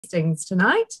tastings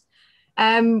tonight.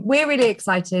 We're really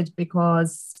excited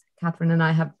because Catherine and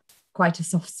I have quite a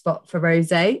soft spot for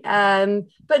rosé,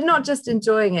 but not just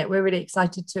enjoying it. We're really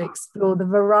excited to explore the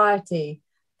variety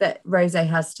that rosé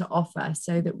has to offer,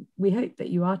 so that we hope that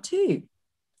you are too.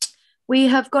 We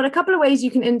have got a couple of ways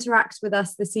you can interact with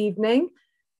us this evening.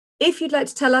 If you'd like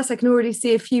to tell us, I can already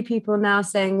see a few people now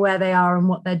saying where they are and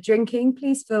what they're drinking.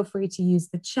 Please feel free to use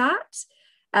the chat.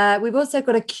 We've also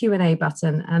got a Q&A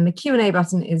button, and the Q&A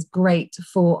button is great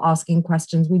for asking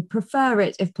questions. We'd prefer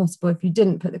it, if possible, if you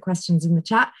didn't put the questions in the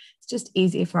chat. It's just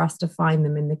easier for us to find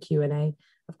them in the Q&A.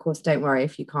 Of course, don't worry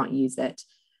if you can't use it.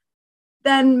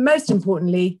 Then, most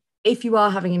importantly, if you are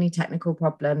having any technical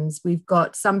problems, we've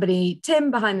got somebody,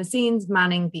 Tim, behind the scenes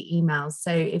manning the emails.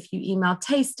 So if you email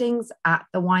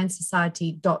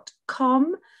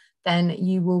tastings@thewinesociety.com, then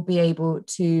you will be able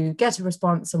to get a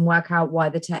response and work out why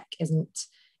the tech isn't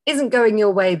going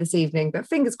your way this evening, but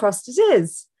fingers crossed it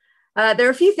is. There are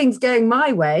a few things going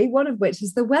my way, one of which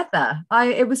is the weather.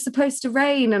 It was supposed to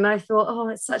rain, and I thought, oh,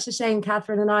 it's such a shame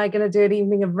Catherine and I are going to do an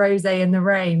evening of rosé in the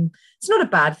rain. It's not a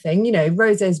bad thing, you know,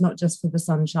 rosé is not just for the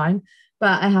sunshine,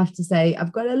 but I have to say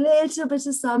I've got a little bit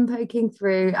of sun poking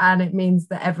through, and it means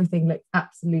that everything looks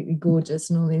absolutely gorgeous,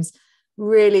 and all these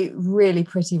really, really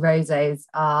pretty rosés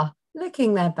are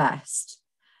looking their best.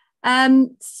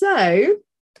 So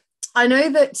I know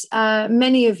that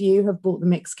many of you have bought the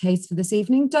mixed case for this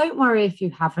evening. Don't worry if you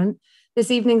haven't.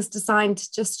 This evening's designed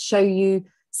to just show you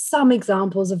some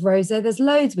examples of rosé. There's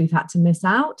loads we've had to miss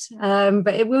out,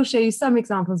 but it will show you some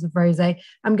examples of rosé.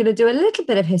 I'm going to do a little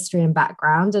bit of history and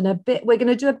background, and we're going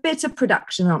to do a bit of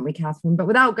production, aren't we, Catherine? But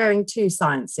without going too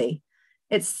sciencey.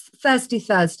 It's Thirsty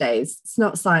Thursdays. It's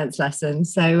not science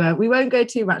lessons, so we won't go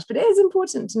too much, but it is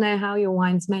important to know how your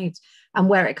wine's made and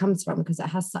where it comes from, because it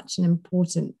has such an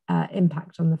important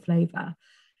impact on the flavour.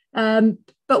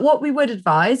 But what we would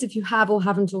advise, if you have or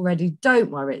haven't already,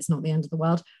 don't worry, it's not the end of the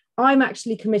world. I'm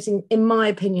actually committing, in my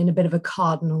opinion, a bit of a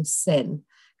cardinal sin,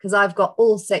 because I've got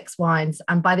all 6 wines,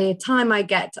 and by the time I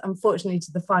get, unfortunately,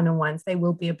 to the final wines, they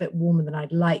will be a bit warmer than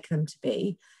I'd like them to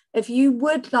be. If you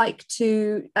would like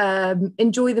to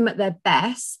enjoy them at their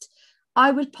best,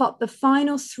 I would pop the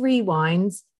final 3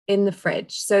 wines in the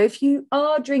fridge. So if you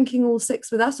are drinking all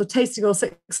 6 with us, or tasting all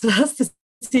 6 with us this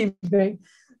evening,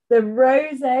 the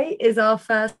rosé is our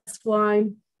first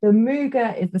wine, the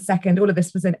Muga is the second. All of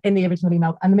this was in the original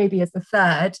email, and maybe is the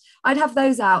third. I'd have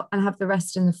those out and have the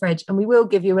rest in the fridge, and we will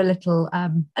give you a little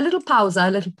pause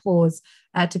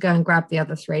to go and grab the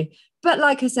other 3. But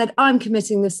like I said, I'm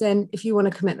committing the sin. If you want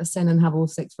to commit the sin and have all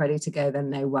 6 ready to go,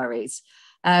 then no worries.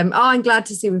 I'm glad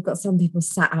to see we've got some people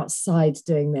sat outside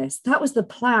doing this. That was the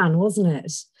plan, wasn't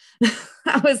it?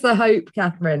 That was the hope,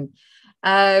 Catherine.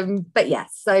 But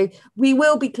yes, so we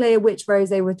will be clear which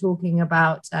rosé we're talking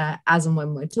about as and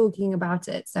when we're talking about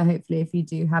it. So hopefully if you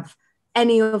do have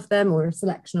any of them or a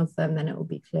selection of them, then it will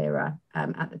be clearer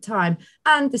at the time.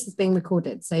 And this is being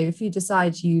recorded, so if you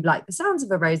decide you like the sounds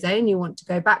of a rosé and you want to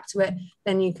go back to it,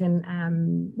 then you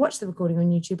can watch the recording on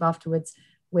YouTube afterwards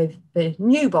with the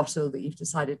new bottle that you've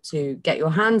decided to get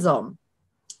your hands on.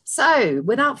 So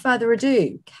without further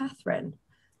ado, Catherine,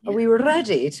 are we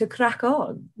ready to crack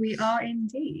on? We are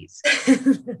indeed.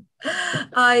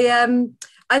 I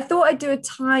thought I'd do a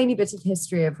tiny bit of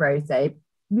history of rosé,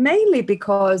 mainly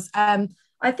because I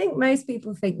think most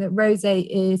people think that rosé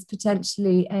is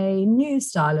potentially a new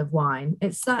style of wine.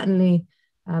 It's certainly,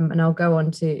 and I'll go on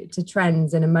to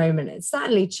trends in a moment, it's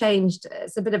certainly changed.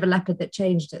 It's a bit of a leopard that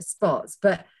changed its spots.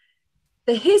 But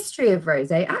the history of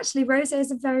rosé, actually rosé is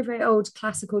a very, very old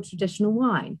classical traditional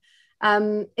wine.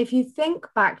 If you think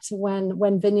back to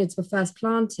when vineyards were first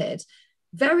planted,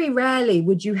 very rarely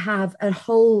would you have a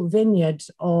whole vineyard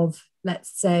of,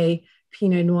 let's say,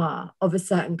 Pinot Noir of a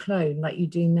certain clone like you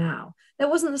do now. There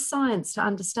wasn't the science to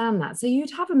understand that. So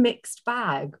you'd have a mixed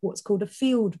bag, what's called a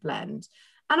field blend.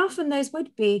 And often those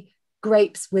would be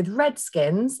grapes with red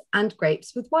skins and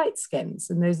grapes with white skins.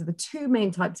 And those are the 2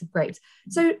 main types of grapes.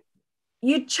 So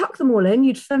you'd chuck them all in,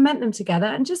 you'd ferment them together,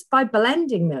 and just by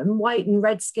blending them, white and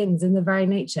red skins in their very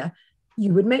nature,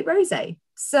 you would make rosé.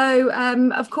 So,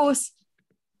 of course,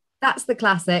 that's the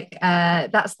classic.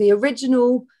 That's the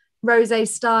original rosé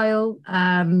style.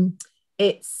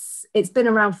 It's been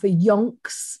around for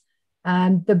yonks.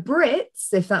 The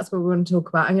Brits, if that's what we want to talk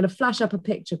about, I'm going to flash up a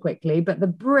picture quickly, but the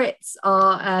Brits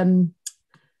are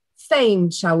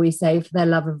famed, shall we say, for their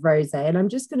love of rosé. And I'm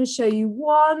just going to show you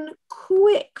one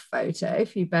quick photo,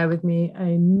 if you bear with me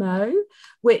a mo,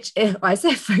 which, if I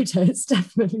say photo, it's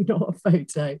definitely not a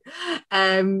photo.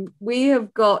 We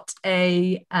have got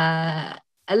a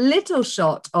little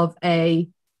shot of a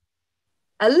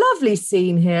a lovely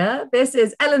scene here. This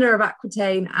is Eleanor of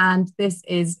Aquitaine, and this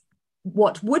is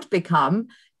what would become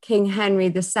King Henry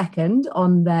II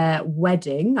on their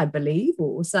wedding, I believe,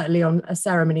 or certainly on a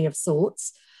ceremony of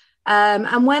sorts.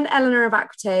 And when Eleanor of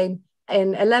Aquitaine in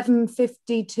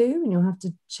 1152, and you'll have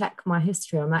to check my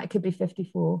history on that, it could be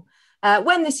 54,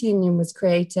 when this union was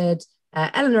created,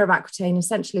 Eleanor of Aquitaine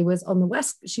essentially was on the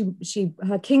west.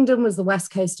 Her kingdom was the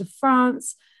west coast of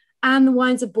France, and the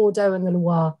wines of Bordeaux and the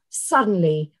Loire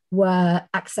suddenly were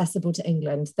accessible to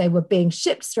England. They were being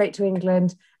shipped straight to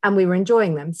England, and we were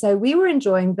enjoying them. So we were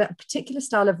enjoying that particular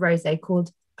style of rosé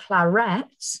called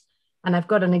claret. And I've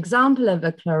got an example of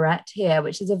a claret here,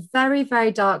 which is a very,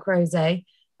 very dark rosé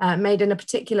made in a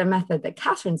particular method that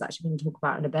Catherine's actually going to talk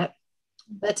about in a bit.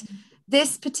 But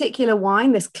this particular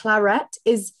wine, this claret,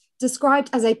 is described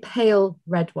as a pale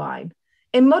red wine.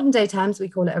 In modern day terms, we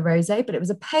call it a rosé, but it was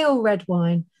a pale red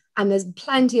wine. And there's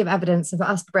plenty of evidence of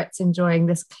us Brits enjoying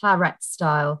this claret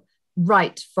style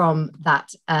right from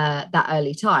that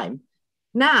early time.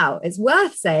 Now, it's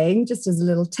worth saying, just as a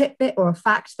little tidbit or a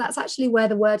fact, that's actually where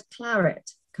the word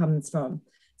claret comes from.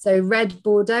 So red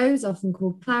Bordeaux is often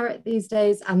called claret these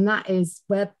days, and that is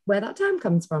where that term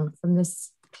comes from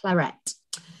this claret.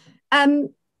 At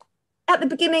the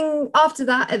beginning of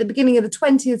the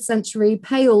 20th century,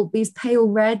 these pale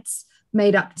reds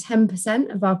made up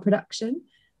 10% of our production.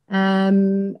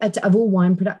 Of all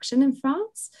wine production in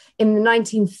France. In the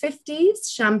 1950s,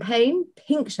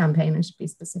 pink champagne, I should be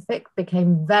specific,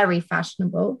 became very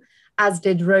fashionable, as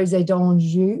did rosé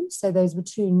d'Anjou. So those were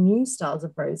two new styles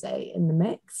of rosé in the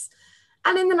mix.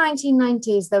 And in the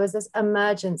 1990s, there was this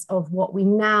emergence of what we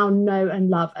now know and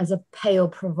love as a pale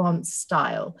Provence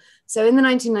style. So in the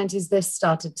 1990s, this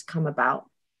started to come about.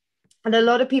 And a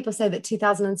lot of people say that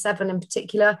 2007 in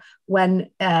particular, when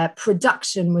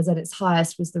production was at its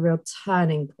highest, was the real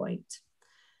turning point.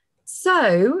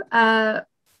 So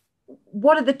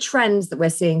what are the trends that we're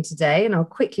seeing today? And I'll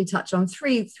quickly touch on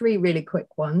three really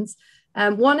quick ones.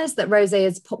 One is that rosé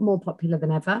is more popular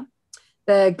than ever.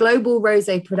 The global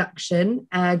rosé production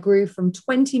grew from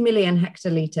 20 million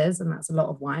hectolitres, and that's a lot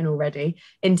of wine already,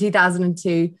 in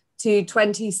 2002 to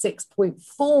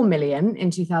 26.4 million in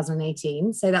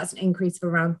 2018. So that's an increase of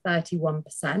around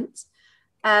 31%.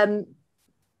 The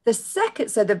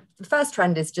first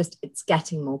trend is just it's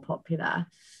getting more popular.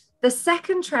 The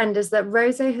second trend is that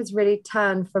rosé has really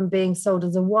turned from being sold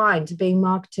as a wine to being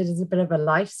marketed as a bit of a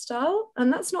lifestyle.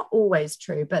 And that's not always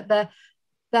true, but there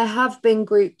have been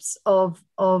groups of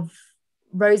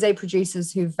rosé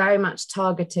producers who very much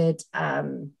targeted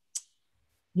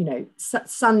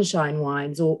sunshine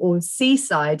wines or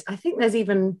seaside. I think there's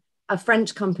even a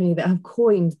French company that have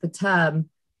coined the term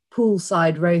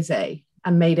poolside rosé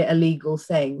and made it a legal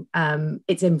thing.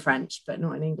 It's in French, but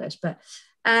not in English. But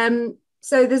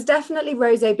so there's definitely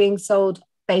rosé being sold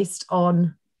based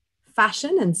on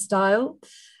fashion and style.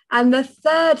 And the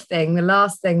third thing, the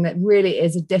last thing that really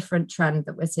is a different trend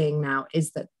that we're seeing now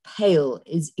is that pale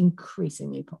is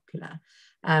increasingly popular.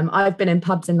 I've been in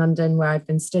pubs in London where I've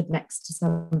been stood next to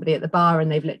somebody at the bar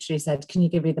and they've literally said, can you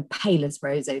give me the palest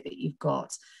rosé that you've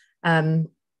got?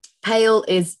 Pale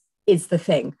is the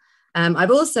thing. I've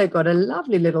also got a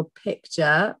lovely little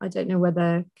picture. I don't know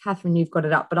whether, Catherine, you've got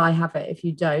it up, but I have it if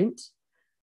you don't,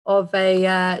 of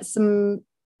the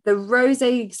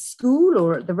Rosé School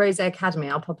or the Rosé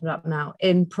Academy, I'll pop it up now,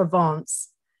 in Provence,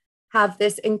 have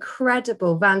this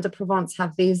incredible, Vin de Provence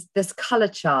have this colour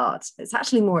chart. It's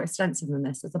actually more extensive than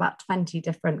this. There's about 20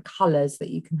 different colours that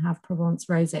you can have Provence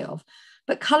rosé of.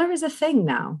 But colour is a thing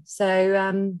now.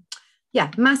 So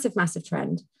massive, massive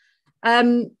trend.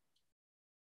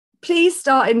 Please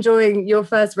start enjoying your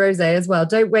first rosé as well.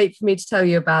 Don't wait for me to tell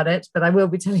you about it, but I will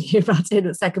be telling you about it in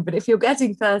a second. But if you're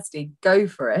getting thirsty, go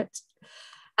for it.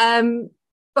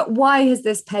 But where's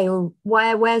this pale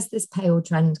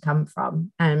trend come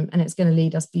from? And it's going to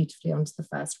lead us beautifully onto the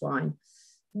first wine.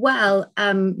 Well,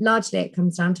 largely it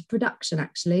comes down to production,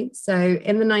 actually. So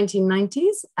in the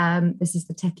 1990s, this is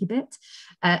the techie bit,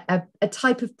 a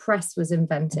type of press was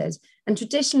invented. And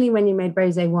traditionally, when you made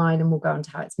rosé wine, and we'll go on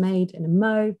to how it's made in a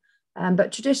mo,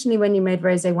 but traditionally when you made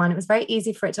rosé wine, it was very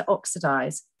easy for it to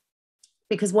oxidize,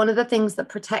 because one of the things that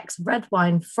protects red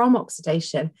wine from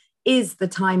oxidation is the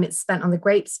time it's spent on the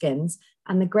grape skins,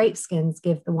 and the grape skins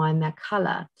give the wine their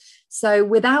color. So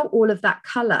without all of that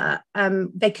color,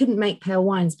 they couldn't make pale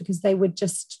wines because they would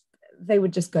just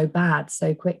go bad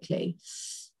so quickly.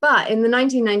 But in the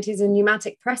 1990s, a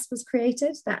pneumatic press was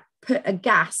created that put a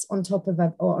gas on top of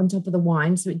the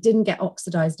wine, so it didn't get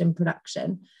oxidized in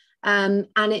production, and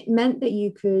it meant that you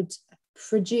could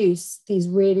produce these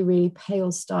really, really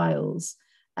pale styles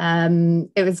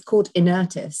It was called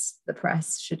Inertis, the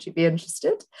press, should you be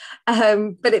interested.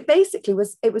 But it basically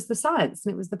was the science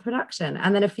and it was the production.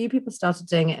 And then a few people started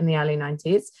doing it in the early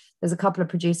 90s. There's a couple of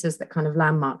producers that kind of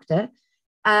landmarked it.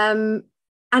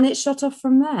 And it shot off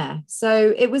from there.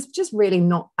 So it was just really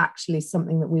not actually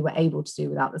something that we were able to do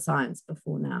without the science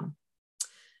before now.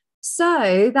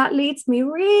 So that leads me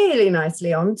really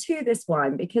nicely on to this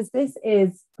wine, because this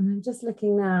is, I'm just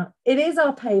looking now, it is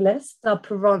our palest, our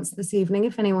Provence this evening,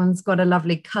 if anyone's got a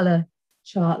lovely colour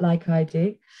chart like I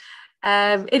do.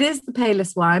 It is the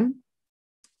palest wine,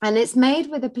 and it's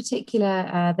made with a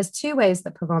particular, there's two ways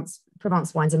that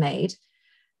Provence wines are made.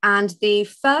 And the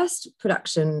first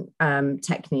production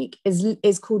technique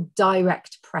is called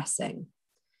direct pressing.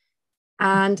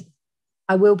 And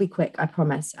I will be quick, I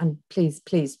promise. And please,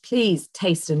 please, please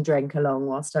taste and drink along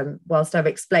whilst I'm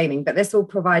explaining. But this will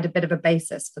provide a bit of a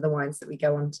basis for the wines that we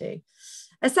go on to.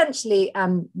 Essentially,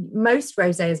 most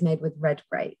rosé is made with red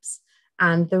grapes.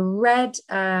 And the red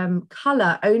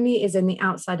colour only is in the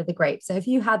outside of the grape. So if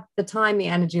you had the time, the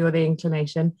energy, or the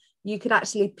inclination, you could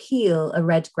actually peel a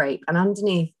red grape, and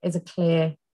underneath is a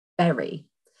clear berry.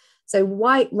 So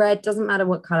white, red, doesn't matter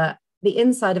what colour. The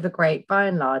inside of a grape, by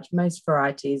and large, most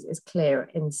varieties is clear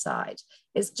inside.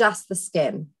 It's just the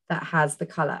skin that has the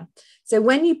colour. So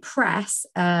when you press,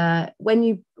 when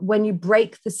you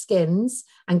break the skins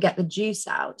and get the juice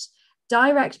out,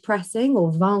 direct pressing,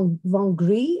 or vin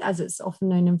gris, as it's often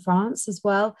known in France as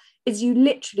well, is you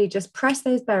literally just press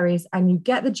those berries and you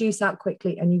get the juice out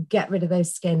quickly and you get rid of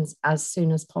those skins as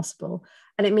soon as possible.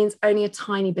 And it means only a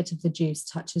tiny bit of the juice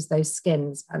touches those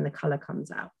skins and the colour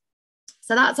comes out.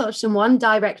 So that's option one,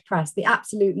 direct press, the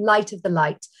absolute light of the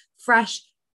light, fresh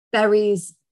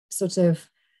berries, sort of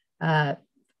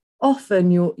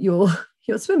often your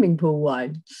swimming pool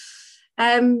wine.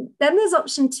 Then there's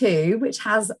option two, which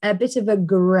has a bit of a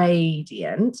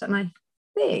gradient. And I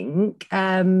think,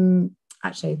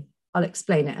 actually, I'll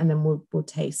explain it and then we'll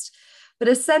taste. But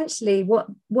essentially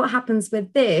what happens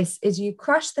with this is you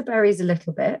crush the berries a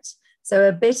little bit. So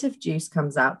a bit of juice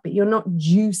comes out, but you're not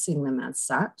juicing them as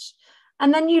such.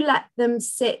 And then you let them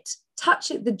sit, touch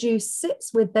it, the juice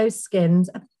sits with those skins,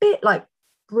 a bit like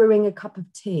brewing a cup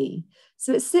of tea.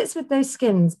 So it sits with those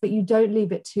skins, but you don't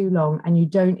leave it too long and you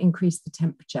don't increase the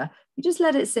temperature. You just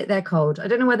let it sit there cold. I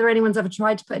don't know whether anyone's ever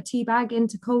tried to put a tea bag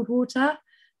into cold water.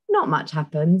 Not much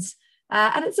happens.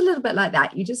 And it's a little bit like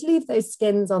that. You just leave those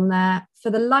skins on there.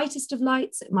 For the lightest of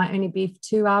lights, it might only be for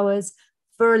 2 hours.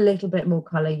 For a little bit more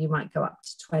colour, you might go up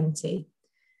to 20.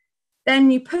 Then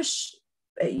you press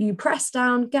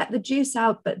down, get the juice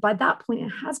out, but by that point, it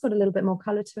has got a little bit more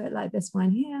colour to it, like this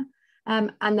wine here.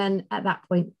 And then at that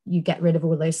point, you get rid of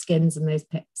all those skins and those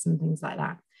pips and things like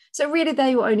that. So really,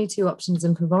 they're your only two options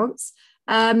in Provence.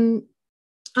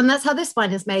 And that's how this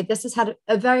wine is made. This has had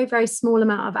a very, very small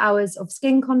amount of hours of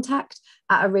skin contact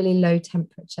at a really low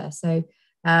temperature. So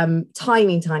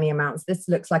tiny, tiny amounts. This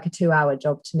looks like a 2-hour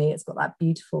job to me. It's got that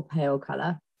beautiful pale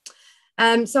colour.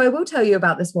 So I will tell you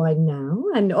about this wine now,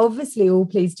 and obviously all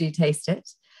please do taste it.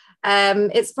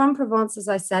 It's from Provence, as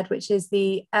I said, which is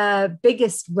the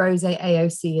biggest rosé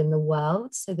AOC in the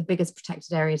world. So the biggest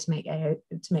protected area to make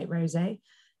rosé.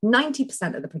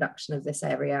 90% of the production of this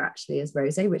area actually is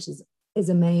rosé, which is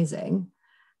amazing.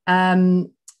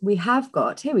 We have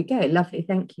got, here we go, lovely,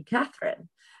 thank you, Catherine.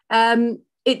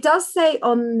 It does say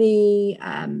on the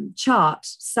chart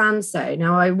Sanso.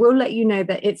 Now I will let you know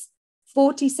that it's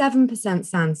 47%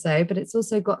 Sanso, but it's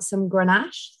also got some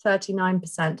Grenache,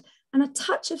 39%, and a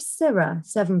touch of Syrah,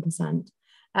 7%.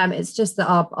 It's just that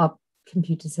our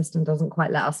computer system doesn't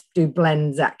quite let us do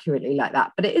blends accurately like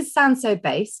that, but it is Sanso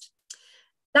based.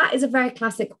 That is a very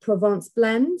classic Provence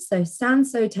blend. So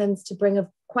Sanso tends to bring a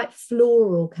quite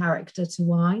floral character to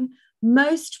wine.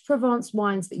 Most Provence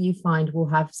wines that you find will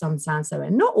have some Sanso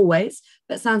in. Not always,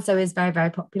 but Sanso is very, very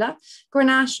popular.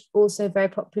 Grenache, also very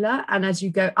popular. And as you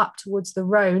go up towards the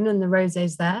Rhône and the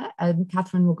rosés there, and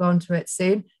Catherine will go on to it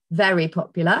soon, very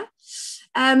popular.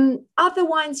 Other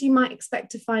wines you might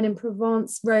expect to find in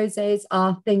Provence rosés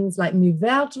are things like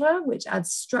Mourvèdre, which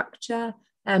adds structure,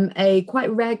 a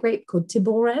quite rare grape called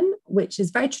Tibourine, which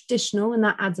is very traditional, and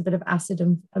that adds a bit of acid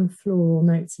and floral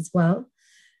notes as well.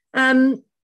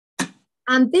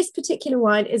 And this particular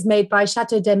wine is made by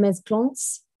Château des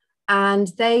Mezclans, and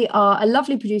they are a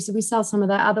lovely producer. We sell some of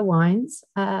their other wines,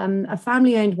 a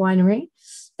family-owned winery.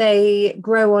 They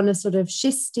grow on a sort of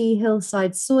schisty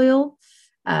hillside soil.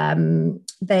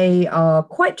 They are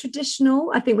quite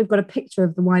traditional. I think we've got a picture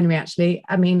of the winery, actually.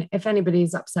 I mean, if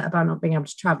anybody's upset about not being able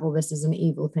to travel, this is an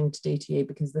evil thing to do to you,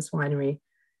 because this winery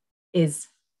is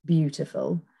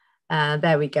beautiful.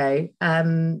 There we go.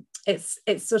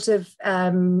 it's sort of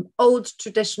old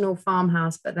traditional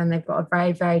farmhouse, but then they've got a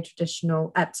very, very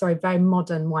traditional, very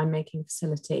modern winemaking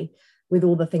facility with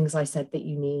all the things I said that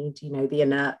you need, you know, the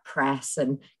inert press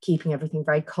and keeping everything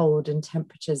very cold and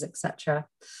temperatures, etc.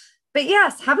 But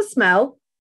yes, have a smell.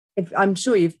 I'm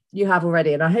sure you have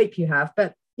already, and I hope you have,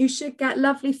 but you should get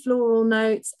lovely floral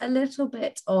notes, a little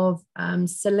bit of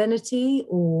salinity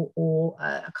or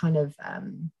a kind of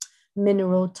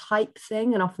mineral type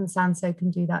thing, and often Sanso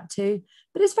can do that too.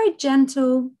 But it's very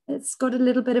gentle. It's got a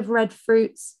little bit of red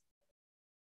fruits,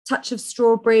 touch of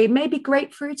strawberry, maybe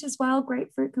grapefruit as well.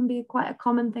 Grapefruit can be quite a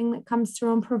common thing that comes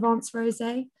through on Provence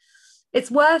rosé.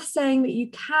 It's worth saying that you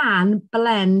can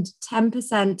blend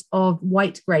 10% of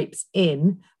white grapes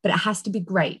in, but it has to be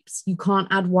grapes. You can't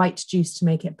add white juice to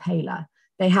make it paler.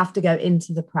 They have to go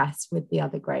into the press with the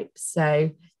other grapes.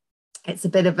 So it's a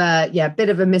bit of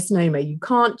a misnomer. You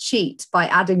can't cheat by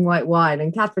adding white wine.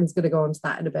 And Catherine's going to go on to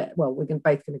that in a bit. Well, we're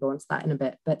both going to go on to that in a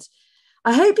bit. But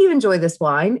I hope you enjoy this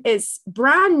wine. It's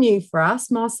brand new for us.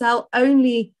 Marcel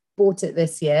only bought it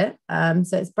this year.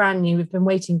 So it's brand new. We've been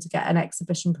waiting to get an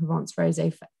exhibition Provence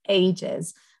rosé for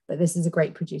ages, but this is a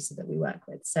great producer that we work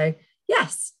with. So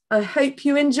yes, I hope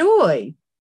you enjoy.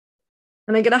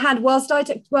 And I'm going to hand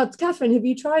Catherine, have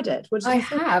you tried it? I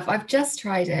have. I've just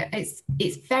tried it.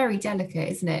 It's very delicate,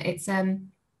 isn't it?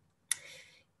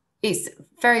 It's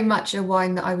very much a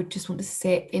wine that I would just want to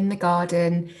sit in the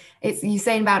garden. You're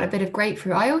saying about a bit of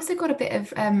grapefruit. I also got a bit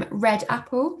of red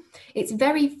apple. It's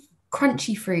very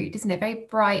crunchy fruit, isn't it? Very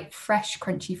bright, fresh,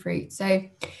 crunchy fruit. So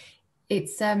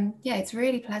it's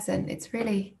really pleasant. It's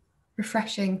really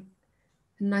refreshing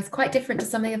and nice. Quite different to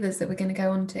some of the others that we're going to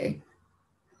go on to.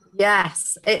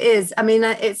 Yes, it is. I mean,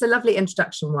 it's a lovely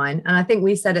introduction wine, and I think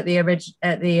we said at the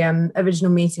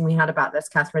original meeting we had about this,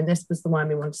 Catherine, this was the wine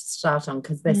we wanted to start on,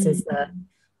 because this is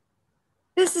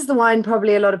the wine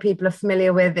probably a lot of people are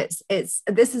familiar with.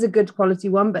 This is a good quality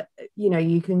one, but you know,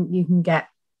 you can get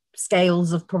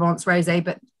scales of Provence rosé,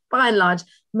 but by and large,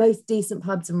 most decent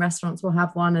pubs and restaurants will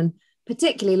have one. And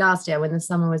particularly last year when the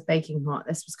summer was baking hot,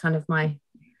 this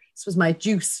was my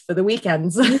juice for the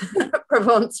weekends.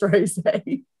 Provence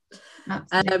rosé.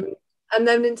 And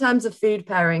then in terms of food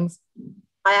pairings,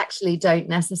 I actually don't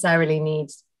necessarily need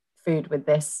food with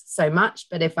this so much,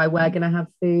 but if I were going to have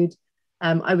food,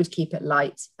 I would keep it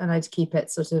light, and I'd keep it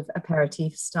sort of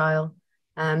aperitif style.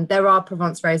 There are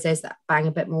Provence rosés that bang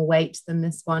a bit more weight than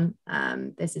this one.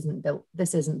 This isn't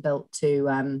built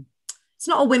to it's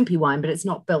not a wimpy wine, but it's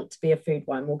not built to be a food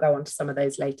wine. We'll go on to some of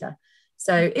those later.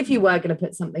 So if you were going to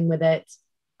put something with it,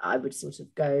 I would sort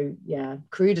of go,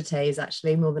 crudités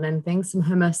actually, more than anything. Some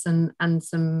hummus and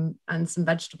some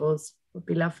vegetables would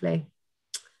be lovely.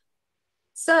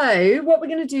 So what we're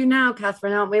going to do now,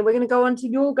 Catherine, aren't we? We're going to go on to,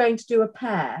 you're going to do a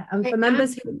pair. And for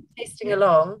members who are tasting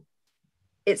along,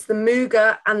 it's the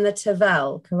Muga and the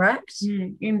Tavel, correct?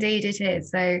 Indeed it is.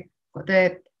 So got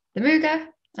the Muga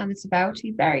and the Tavel,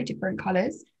 two very different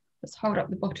colours. Let's hold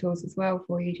up the bottles as well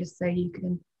for you, just so you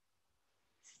can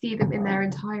see them in their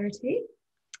entirety.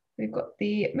 We've got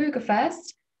the Muga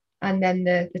first, and then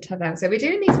the Tavel. So we're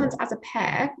doing these ones as a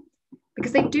pair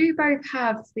because they do both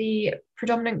have the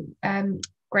predominant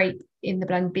grape in the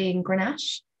blend being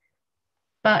Grenache.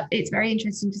 But it's very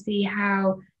interesting to see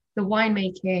how the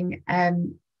winemaking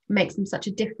makes them such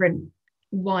a different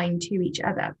wine to each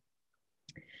other.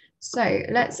 So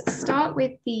let's start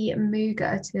with the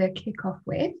Muga to kick off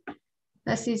with.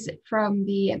 This is from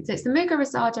it's the Muga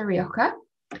Rosada Rioja,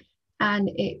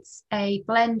 and it's a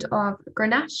blend of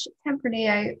Grenache,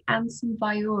 Tempranillo, and some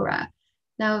Viura.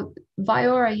 Now,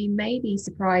 Viura, you may be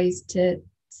surprised to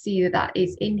see that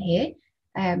is in here,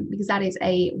 because that is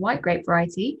a white grape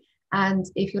variety. And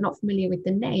if you're not familiar with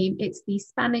the name, it's the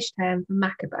Spanish term for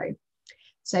Macabo.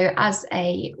 So as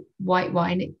a white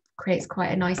wine, it creates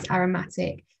quite a nice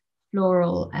aromatic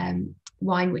floral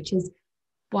wine, which is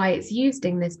why it's used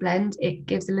in this blend. It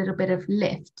gives a little bit of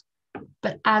lift.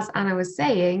 But as Anna was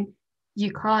saying,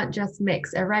 you can't just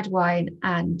mix a red wine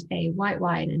and a white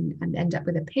wine and end up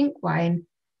with a pink wine.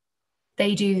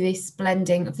 They do this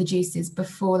blending of the juices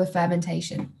before the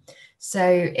fermentation.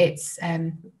 So it's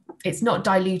not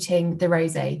diluting the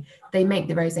rosé. They make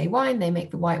the rosé wine, they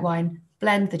make the white wine,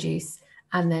 blend the juice,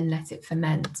 and then let it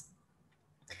ferment.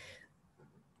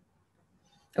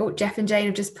 Oh, Jeff and Jane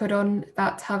have just put on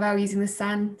about Tavel using the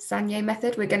Sanier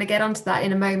method. We're going to get onto that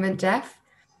in a moment, Jeff.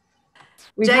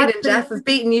 Jane and Jeff have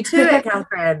beaten you to it,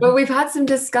 Catherine. Well, we've had some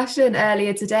discussion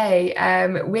earlier today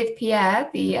with Pierre,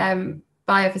 the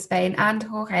buyer for Spain, and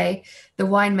Jorge, the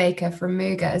winemaker from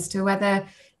Muga, as to whether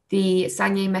the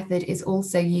Sanier method is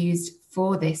also used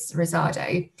for this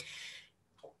Rosado.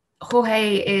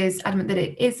 Jorge is adamant that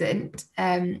it isn't,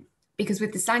 because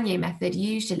with the Sanye method,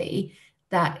 usually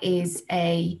that is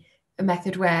a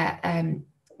method where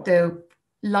the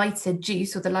lighter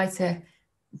juice or the lighter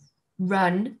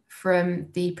run from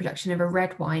the production of a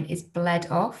red wine is bled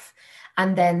off,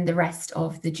 and then the rest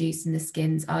of the juice and the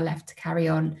skins are left to carry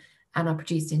on and are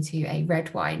produced into a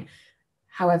red wine.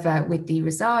 However, with the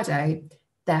Rosado,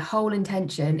 their whole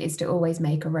intention is to always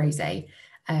make a rosé.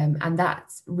 And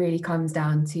that really comes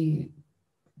down to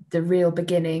the real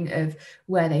beginning of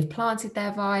where they've planted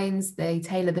their vines. They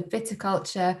tailor the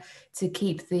viticulture to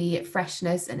keep the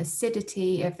freshness and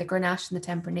acidity of the Grenache and the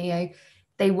Tempranillo.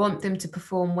 They want them to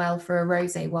perform well for a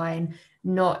rosé wine,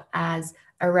 not as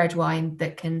a red wine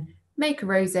that can make a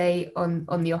rosé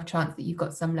on the off chance that you've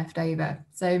got some left over.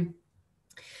 So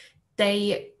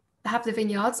they have the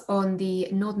vineyards on the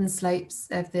northern slopes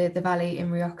of the valley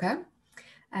in Rioja.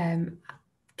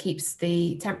 Keeps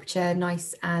the temperature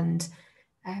nice and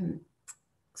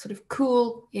sort of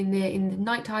cool in the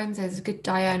night times. There's a good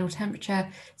diurnal temperature,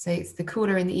 so it's the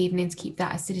cooler in the evening to keep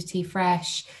that acidity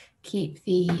fresh, keep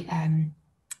the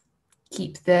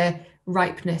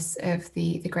ripeness of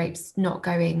the grapes not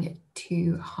going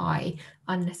too high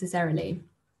unnecessarily.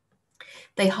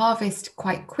 They harvest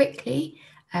quite quickly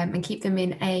and keep them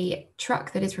in a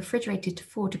truck that is refrigerated to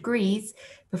 4 degrees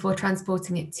before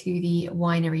transporting it to the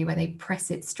winery, where they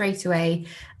press it straight away.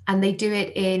 And they do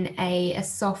it in a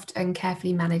soft and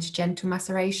carefully managed gentle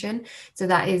maceration. So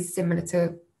that is similar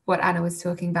to what Anna was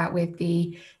talking about with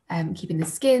the keeping the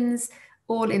skins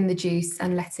all in the juice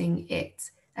and letting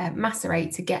it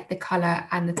macerate to get the colour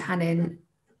and the tannin,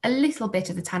 a little bit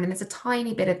of the tannin. There's a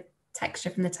tiny bit of texture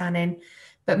from the tannin,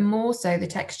 but more so the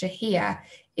texture here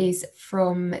is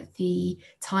from the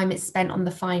time it's spent on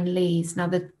the fine lees. Now,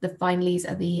 the fine lees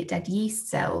are the dead yeast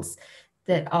cells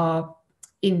that are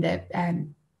in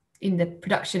the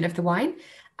production of the wine,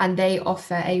 and they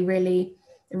offer a really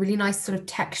nice sort of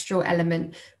textural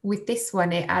element. With this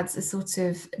one, it adds a sort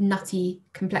of nutty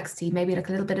complexity, maybe like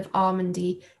a little bit of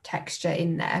almondy texture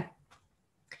in there.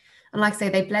 And like I say,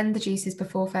 they blend the juices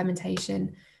before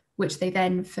fermentation, which they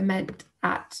then ferment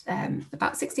at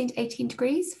about 16 to 18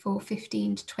 degrees for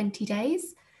 15 to 20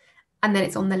 days. And then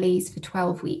it's on the lees for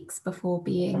 12 weeks before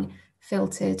being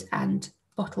filtered and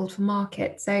bottled for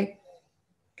market. So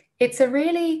it's a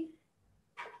really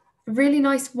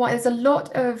nice wine. There's a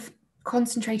lot of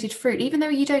concentrated fruit, even though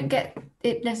you don't get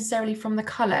it necessarily from the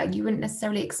colour. You wouldn't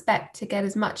necessarily expect to get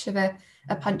as much of a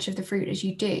punch of the fruit as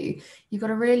you do. You've got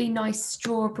a really nice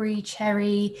strawberry,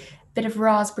 cherry, bit of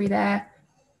raspberry there.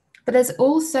 But there's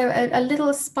also a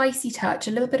little spicy touch,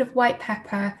 a little bit of white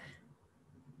pepper,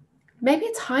 maybe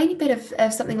a tiny bit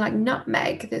of something like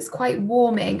nutmeg that's quite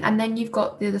warming. And then you've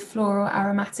got the floral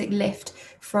aromatic lift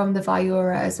from the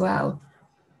Viura as well.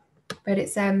 But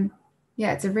it's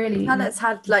it's a really... And it's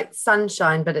had like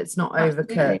sunshine, but it's not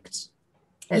Absolutely. Overcooked. It's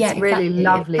exactly. really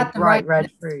lovely, bright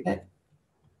red fruit.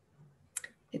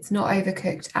 It's not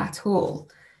overcooked at all.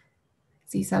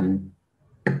 See, some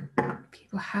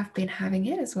people have been having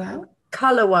it as well.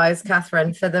 Colour-wise,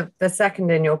 Catherine, for the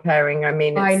second in your pairing, I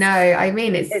mean, I know. I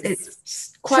mean,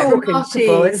 it's quite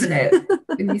remarkable, isn't it?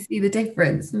 When you see the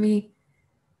difference.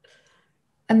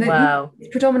 Wow.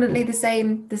 It's predominantly the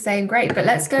same grape. But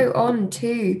let's go on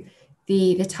to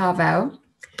the Tavel,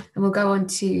 and we'll go on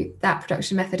to that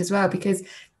production method as well, because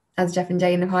as Jeff and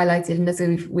Jane have highlighted, and as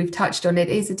we've touched on, it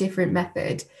is a different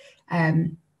method,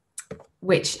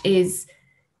 which is...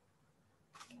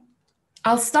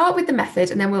 I'll start with the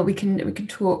method, and then we can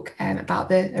talk about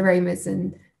the aromas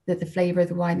and the flavour of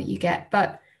the wine that you get.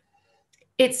 But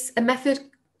it's a method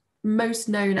most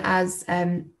known as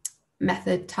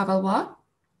method Tavalois,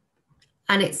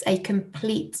 and it's a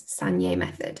complete Sanye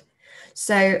method.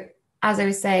 So as I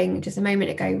was saying just a moment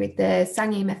ago, with the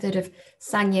Sanye method of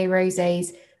Sanye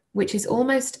rosés, which is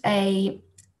almost a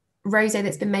rosé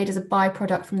that's been made as a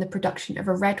byproduct from the production of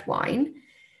a red wine,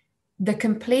 the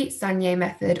complete Sanye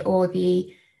method, or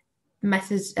the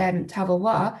method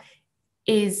Tavalois,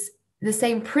 is the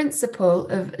same principle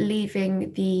of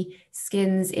leaving the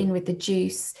skins in with the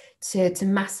juice to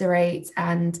macerate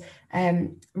and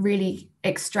really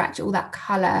extract all that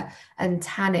colour and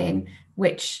tannin,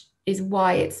 which is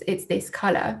why it's this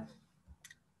colour.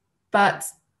 But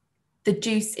the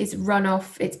juice is run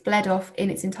off, it's bled off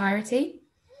in its entirety.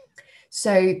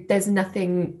 So there's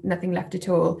nothing left at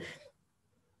all.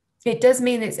 It does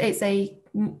mean it's a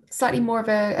slightly more of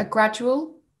a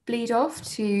gradual bleed off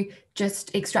to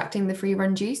just extracting the free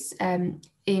run juice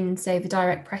in, say, the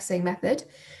direct pressing method.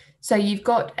 So you've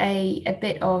got a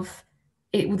bit of,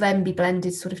 it will then be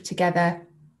blended sort of together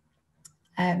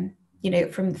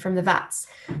from the vats.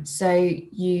 So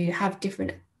you have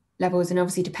different levels, and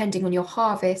obviously depending on your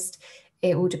harvest,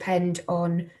 it will depend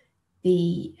on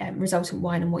the resultant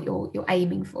wine and what you're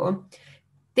aiming for.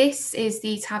 This is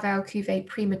the Tavel Cuvée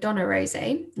Prima Donna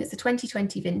Rosé. It's a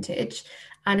 2020 vintage,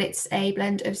 and it's a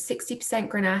blend of 60%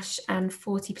 Grenache and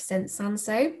 40%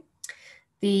 Sanso.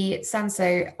 The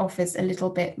Sanso offers a little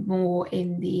bit more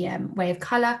in the way of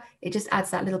colour. It just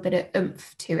adds that little bit of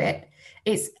oomph to it.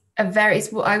 It's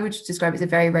what I would describe as a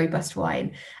very robust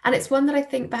wine. And it's one that I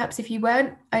think perhaps if you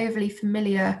weren't overly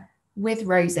familiar with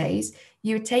rosés,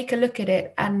 you would take a look at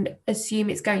it and assume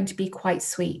it's going to be quite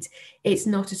sweet. It's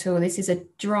not at all. This is a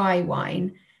dry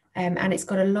wine, and it's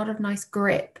got a lot of nice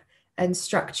grip and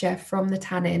structure from the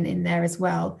tannin in there as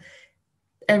well.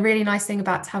 A really nice thing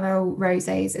about Tavel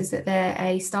rosés is that they're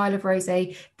a style of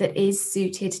rosé that is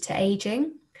suited to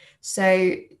aging.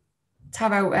 So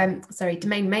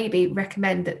Domaine Maybe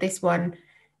recommend that this one,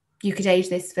 you could age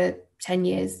this for 10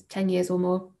 years or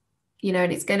more,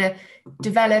 and it's going to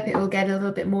develop. It will get a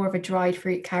little bit more of a dried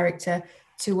fruit character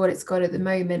to what it's got at the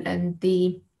moment, and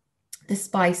the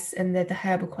spice and the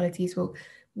herbal qualities will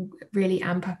really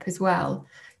amp up as well.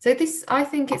 So this, I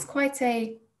think it's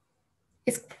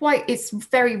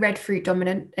very red fruit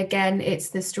dominant. Again, it's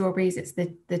the strawberries, it's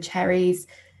the cherries,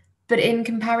 but in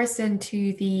comparison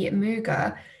to the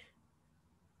Muga,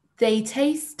 they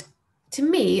taste to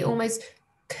me almost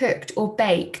cooked or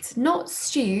baked, not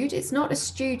stewed. It's not a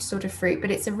stewed sort of fruit,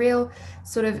 but it's a real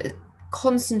sort of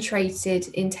concentrated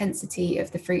intensity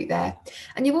of the fruit there.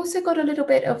 And you've also got a little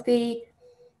bit of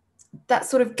that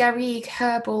sort of garrigue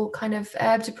herbal kind of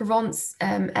herb de Provence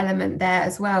element there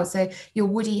as well. So your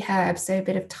woody herbs, so a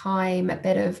bit of thyme, a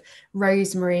bit of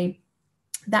rosemary,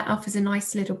 that offers a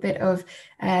nice little bit of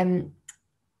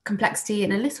complexity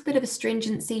and a little bit of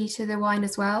astringency to the wine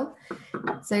as well.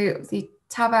 So the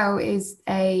Tavel is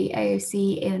a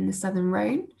AOC in the Southern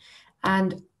Rhone,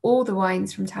 and all the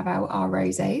wines from Tavel are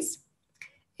rosés.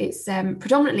 It's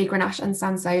predominantly Grenache and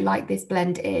Sanso, like this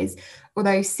blend is,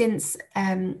 although since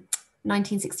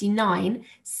 1969,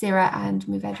 Syrah and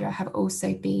Mourvedre have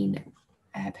also been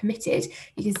permitted.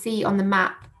 You can see on the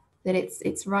map that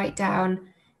it's right down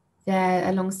there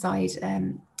alongside,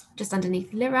 just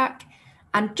underneath Lirac,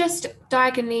 and just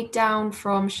diagonally down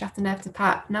from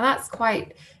Châteauneuf-du-Pape. Now that's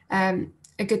quite a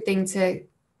good thing to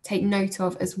take note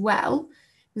of as well,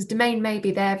 because Domaine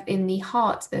Maybe, they're in the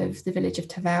heart of the village of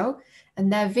Tavel,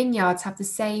 and their vineyards have the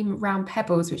same round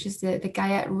pebbles, which is the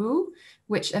Gaillette Roux,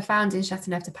 which are found in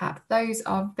Châteauneuf-du-Pape. Those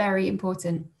are very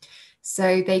important.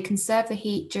 So they conserve the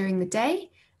heat during the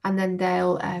day, and then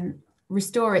they'll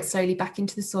restore it slowly back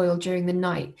into the soil during the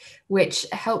night, which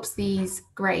helps these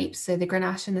grapes, so the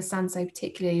Grenache and the Sanso,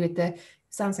 particularly with the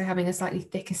Sanso having a slightly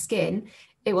thicker skin,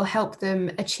 it will help them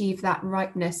achieve that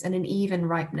ripeness and an even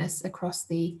ripeness across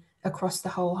the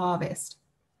whole harvest.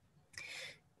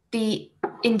 The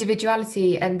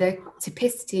individuality and the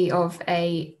typicity of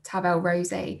a Tavel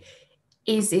rosé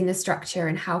is in the structure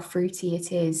and how fruity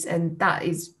it is, and that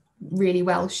is really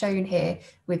well shown here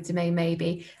with Domaine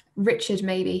Maybe. Richard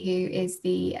Maybe, who is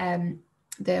the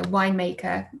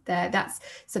winemaker there, that's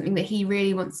something that he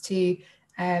really wants to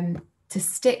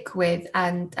stick with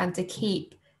and to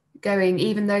keep going,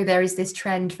 even though there is this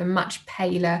trend for much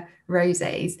paler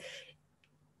rosés.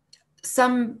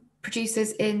 Some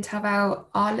producers in Tavel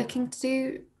are looking to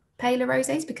do paler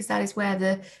rosés because that is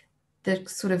where the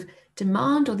sort of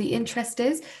demand or the interest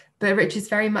is, but Richard's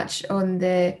very much on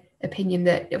the opinion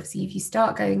that obviously if you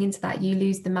start going into that, you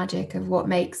lose the magic of what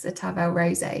makes a Tavel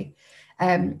rosé.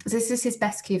 So this is his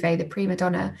best cuvée, the Prima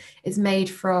Donna. Is made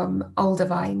from older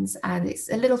vines, and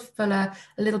it's a little fuller,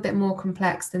 a little bit more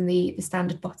complex than the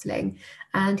standard bottling,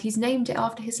 and he's named it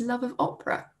after his love of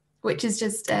opera, which is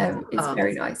just it's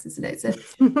very nice, isn't it?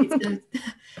 It's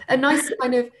a nice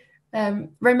kind of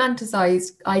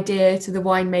romanticized idea to the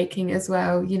winemaking as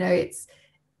well.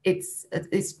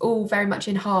 It's all very much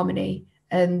in harmony,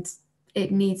 and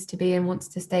it needs to be and wants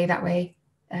to stay that way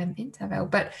in Tavel.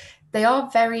 But they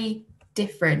are very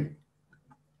different,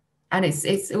 and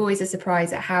it's always a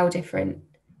surprise at how different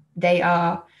they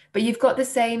are. But you've got the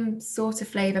same sort of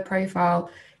flavor profile.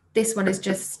 This one is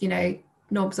just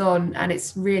knobs on, and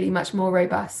it's really much more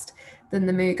robust than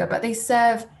the Muga. But they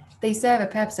serve a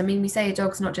purpose. I mean, we say a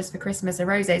dog's not just for Christmas, a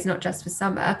rosé is not just for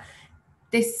summer.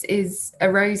 This is a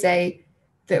rosé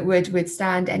that would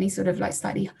withstand any sort of like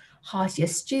slightly heartier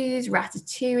stews,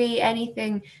 ratatouille,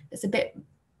 anything that's a bit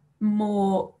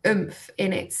more oomph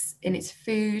in its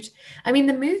food. I mean,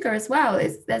 the Muga as well,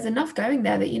 there's enough going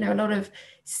there that a lot of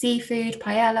seafood,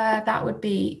 paella, that would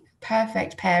be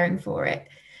perfect pairing for it.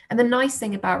 And the nice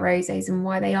thing about rosés and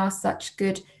why they are such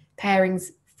good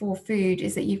pairings for food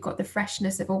is that you've got the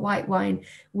freshness of a white wine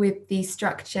with the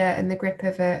structure and the grip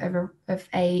of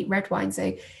a red wine. So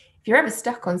if you're ever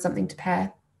stuck on something to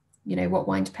pair, what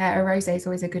wine to pair, a rosé is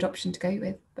always a good option to go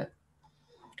with. But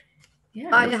yeah,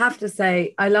 I have to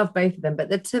say I love both of them, but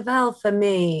the Tavel for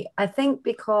me, I think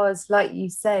because, like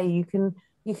you say, you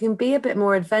can be a bit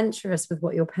more adventurous with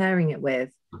what you're pairing it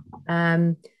with,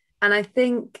 and I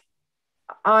think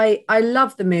I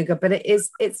love the Muga, but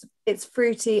it's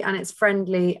fruity and it's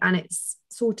friendly and it's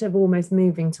sort of almost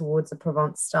moving towards a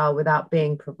Provence style without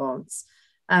being Provence.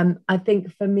 I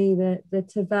think for me the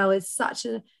Tavel is such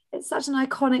an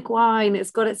iconic wine.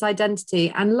 It's got its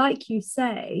identity, and like you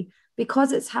say,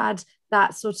 because it's had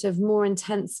that sort of more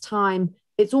intense time,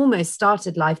 it's almost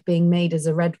started life being made as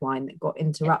a red wine that got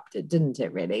interrupted, didn't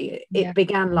it? Really, it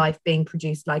began life being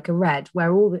produced like a red,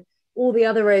 where all the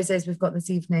other rosés we've got this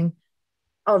evening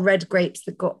are red grapes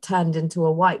that got turned into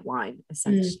a white wine,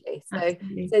 essentially. So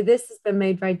this has been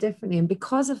made very differently, and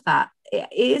because of that, it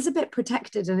is a bit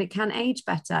protected and it can age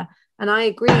better. And I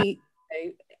agree.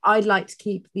 I'd like to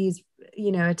keep these,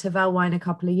 a Tavel wine a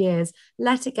couple of years,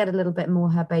 let it get a little bit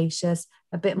more herbaceous,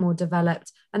 a bit more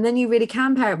developed, and then you really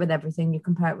can pair it with everything. You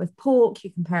can pair it with pork, you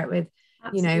can pair it with,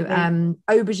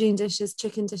 aubergine dishes,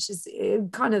 chicken dishes,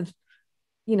 kind of.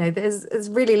 It's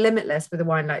really limitless with a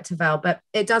wine like Tavel, but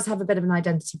it does have a bit of an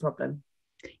identity problem.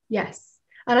 Yes.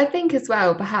 And I think as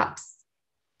well, perhaps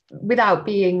without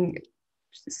being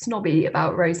snobby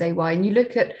about rosé wine, you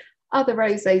look at other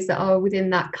rosés that are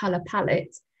within that colour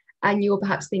palette, and you're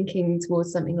perhaps thinking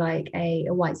towards something like a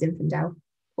white Zinfandel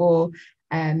or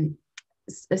a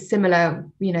similar,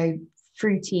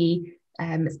 fruity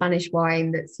Spanish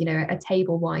wine that's, a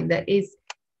table wine that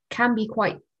can be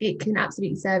quite, it can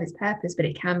absolutely serve its purpose, but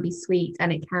it can be sweet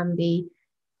and it can be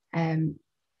not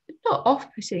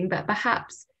off-putting, but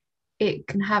perhaps it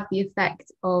can have the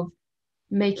effect of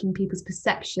making people's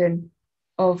perception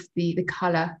of the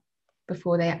colour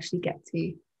before they actually get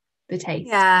to the taste.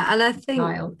 Yeah, and I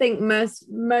think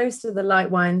most of the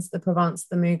light wines, the Provence,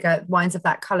 the Muga, wines of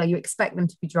that colour, you expect them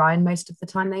to be dry, and most of the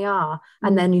time they are.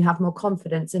 And then you have more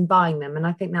confidence in buying them. And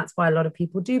I think that's why a lot of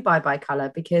people do buy by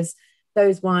colour, because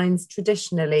those wines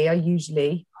traditionally are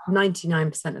usually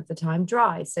 99% of the time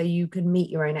dry. So you can meet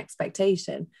your own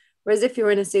expectation. Whereas if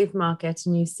you're in a supermarket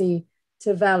and you see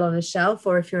Tavel on a shelf,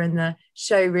 or if you're in the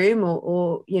showroom,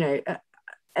 or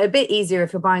a bit easier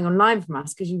if you're buying online from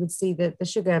us, because you would see the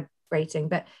sugar rating.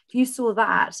 But if you saw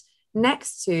that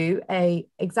next to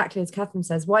exactly as Catherine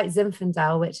says, white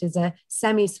Zinfandel, which is a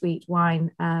semi-sweet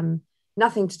wine,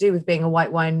 nothing to do with being a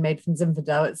white wine made from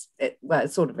Zinfandel. It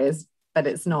sort of is, but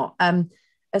it's not.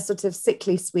 A sort of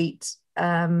sickly sweet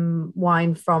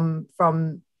wine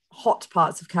from hot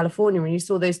parts of California. When you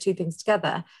saw those two things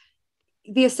together,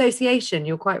 the association,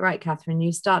 you're quite right, Catherine,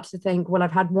 you start to think, well,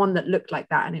 I've had one that looked like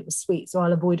that and it was sweet, so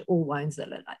I'll avoid all wines that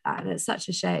look like that. And it's such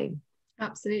a shame.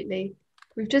 Absolutely.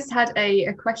 We've just had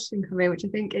a question come in, which I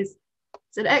think it's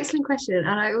an excellent question, and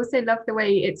I also love the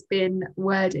way it's been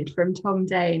worded from Tom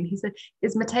Dane. He said,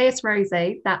 is Mateus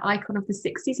Rosé, that icon of the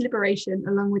 60s liberation,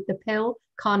 along with the pill,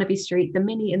 Carnaby Street, the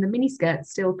mini and the mini skirt,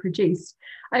 still produced?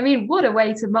 I mean, what a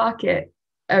way to market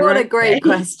what a great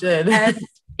question.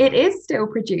 It is still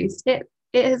produced. It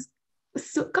has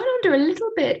gone under a little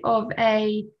bit of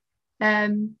a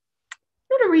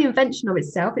not a reinvention of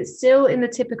itself. It's still in the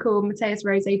typical Mateus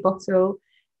Rosé bottle.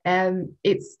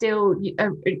 It's still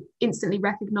an instantly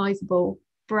recognizable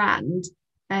brand.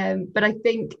 But I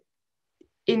think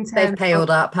in terms they've paled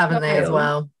up, haven't they, as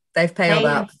well? They've paled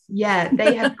up. Yeah,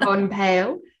 they have gone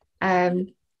pale.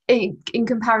 In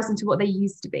comparison to what they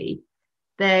used to be.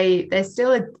 They're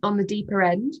still on the deeper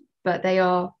end, but they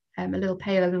are a little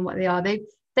paler than what they are.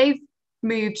 They've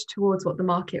moved towards what the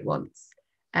market wants.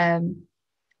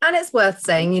 And it's worth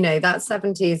saying, that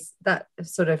 70s, that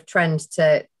sort of trend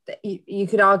to, you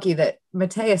could argue that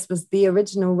Mateus was the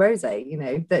original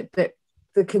rosé, that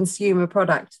the consumer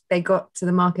product, they got to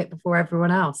the market before everyone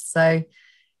else. So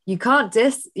you can't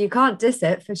diss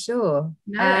it for sure.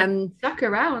 No, stuck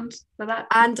around for that.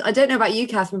 And I don't know about you,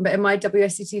 Catherine, but in my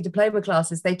WSET diploma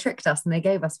classes, they tricked us and they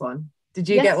gave us one. Did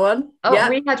you get one? Oh, yeah.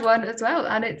 We had one as well,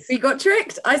 and we got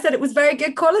tricked. I said it was very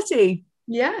good quality.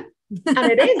 Yeah,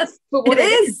 and it is. For what it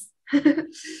is.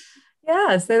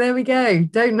 Yeah, so there we go.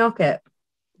 Don't knock it,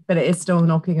 but it is still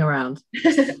knocking around.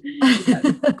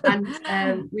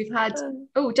 And we've had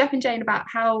Jeff and Jane about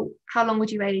how long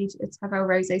would you age a Tavel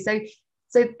Rosé?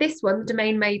 So this one, the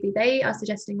Domaine Maybe, they are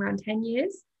suggesting around 10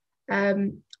 years.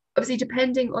 Obviously,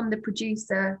 depending on the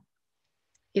producer,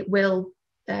 it will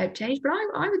change, but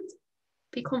I would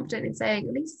be confident in saying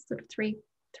at least sort of three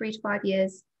to 5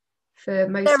 years for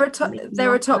most.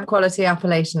 They're a top quality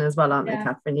appellation as well, aren't they,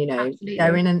 Catherine? You know, absolutely.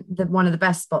 they're in one of the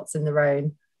best spots in the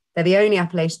Rhone. They're the only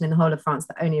appellation in the whole of France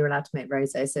that only are allowed to make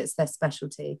rosé, so it's their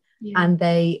specialty. And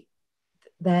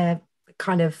they're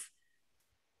kind of,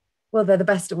 well, they're the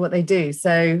best at what they do.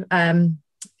 So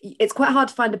it's quite hard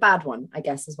to find a bad one, I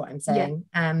guess, is what I'm saying.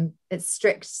 It's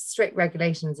strict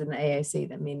regulations in the AOC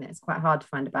that mean that it's quite hard to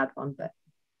find a bad one, but.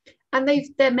 And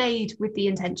they're made with the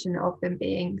intention of them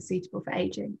being suitable for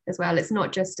aging as well. It's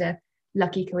not just a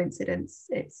lucky coincidence.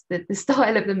 It's the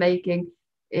style of the making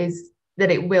is that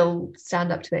it will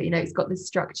stand up to it. You know, it's got the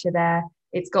structure there.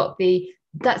 It's got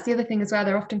that's the other thing as well.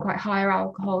 They're often quite higher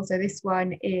alcohol. So this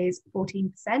one is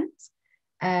 14%,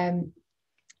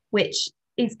 which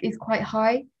is quite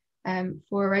high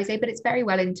for a rosé, but it's very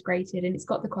well integrated, and it's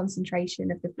got the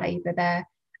concentration of the flavour there,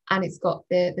 and it's got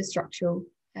the structural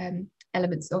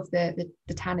elements of the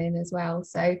tannin as well.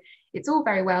 So it's all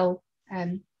very well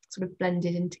sort of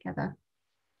blended in together.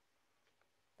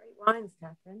 Great wines,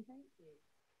 Catherine. Thank you.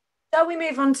 Shall we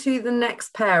move on to the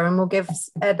next pair, and we'll give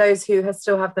those who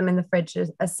still have them in the fridge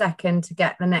a second to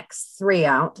get the next three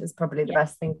out, is probably the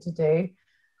best thing to do.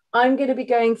 I'm going to be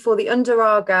going for the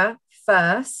Undaraga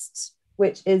first,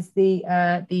 which is the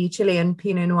Chilean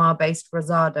Pinot Noir based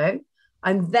Rosado.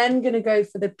 I'm then going to go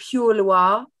for the Pure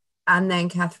Loire, and then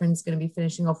Catherine's going to be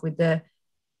finishing off with the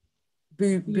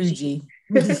Bougie.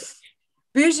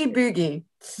 Bougie Boogie.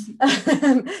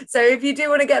 So if you do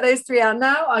want to get those three out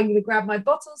now, I'm going to grab my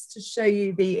bottles to show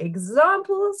you the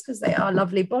examples, because they are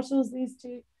lovely bottles, these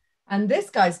two. And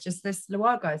this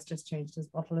Loire guy's just changed his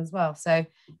bottle as well. So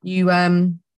you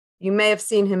may have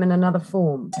seen him in another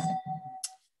form.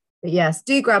 But yes,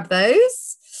 do grab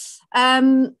those.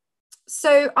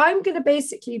 So I'm going to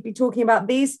basically be talking about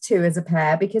these two as a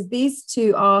pair, because these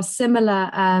two are similar.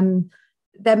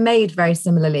 They're made very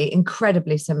similarly,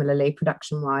 incredibly similarly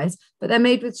production-wise, but they're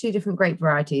made with two different grape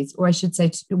varieties, or I should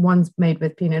say one's made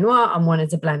with Pinot Noir and one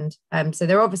is a blend. So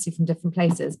they're obviously from different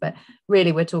places, but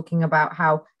really we're talking about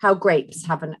how grapes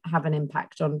have an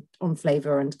impact on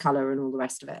flavour and colour and all the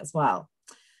rest of it as well.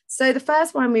 So the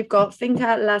first one we've got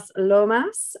Finca Las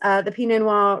Lomas, the Pinot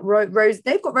Noir rose.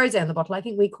 They've got rosé on the bottle. I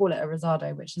think we call it a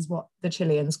rosado, which is what the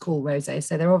Chileans call rosé.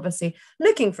 So they're obviously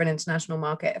looking for an international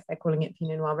market if they're calling it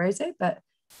Pinot Noir rosé. But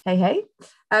hey.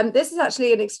 This is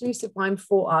actually an exclusive wine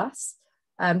for us.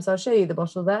 So I'll show you the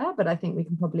bottle there, but I think we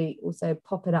can probably also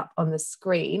pop it up on the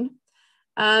screen.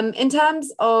 In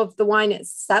terms of the wine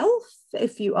itself,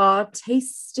 if you are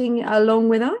tasting along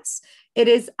with us, it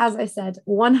is, as I said,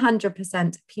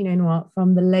 100% Pinot Noir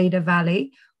from the Leda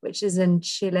Valley, which is in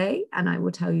Chile. And I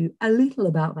will tell you a little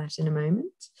about that in a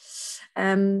moment.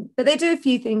 But they do a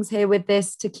few things here with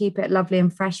this to keep it lovely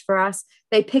and fresh for us.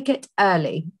 They pick it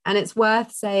early. And it's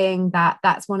worth saying that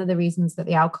that's one of the reasons that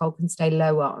the alcohol can stay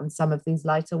lower on some of these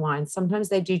lighter wines. Sometimes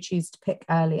they do choose to pick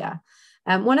earlier.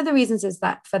 One of the reasons is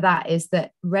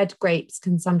that red grapes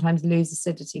can sometimes lose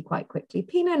acidity quite quickly.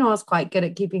 Pinot Noir is quite good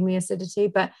at keeping the acidity,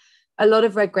 but a lot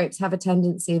of red grapes have a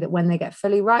tendency that when they get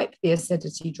fully ripe, the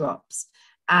acidity drops.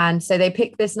 And so they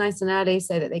pick this nice and early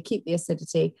so that they keep the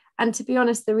acidity. And to be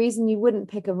honest, the reason you wouldn't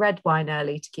pick a red wine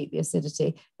early to keep the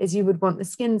acidity is you would want the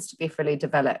skins to be fully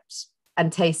developed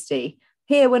and tasty.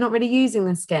 Here, we're not really using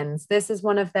the skins. This is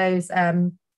one of those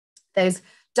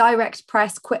direct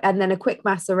press and then a quick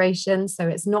maceration. So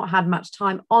it's not had much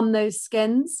time on those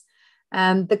skins.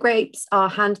 The grapes are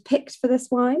hand-picked for this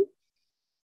wine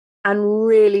and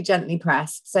really gently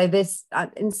pressed. So this,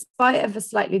 in spite of a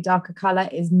slightly darker colour,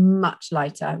 is much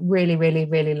lighter. Really, really,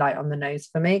 really light on the nose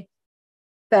for me.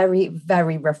 Very,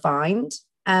 very refined.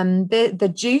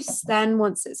 The juice then,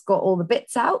 once it's got all the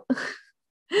bits out,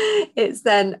 it's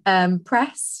then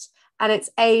pressed and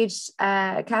it's aged.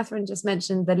 Catherine just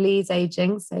mentioned the lees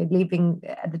aging, so leaving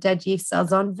the dead yeast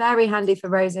cells on. Very handy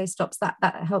for rosé, stops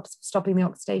that helps stopping the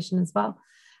oxidation as well.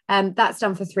 That's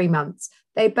done for 3 months.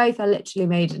 They both are literally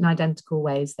made in identical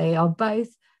ways. They are both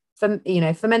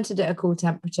fermented at a cool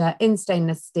temperature in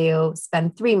stainless steel,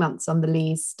 spend 3 months on the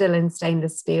lees, still in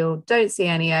stainless steel, don't see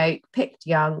any oak, picked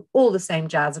young, all the same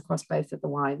jazz across both of the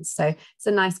wines. So it's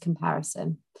a nice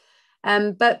comparison.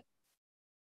 But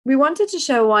we wanted to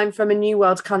show a wine from a New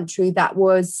World country that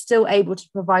was still able to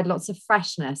provide lots of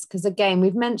freshness. Because again,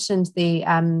 we've mentioned the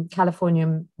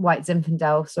Californian White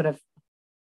Zinfandel sort of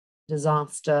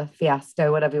disaster,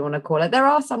 fiasco, whatever you want to call it. There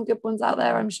are some good ones out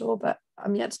there, I'm sure, but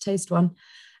I'm yet to taste one.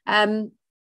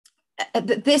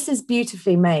 This is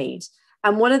beautifully made.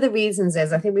 And one of the reasons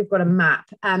is, I think we've got a map.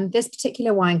 This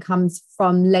particular wine comes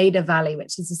from Leda Valley,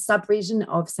 which is a sub-region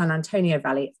of San Antonio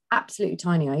Valley. It's absolutely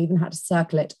tiny. I even had to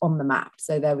circle it on the map.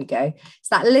 So there we go. It's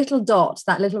that little dot,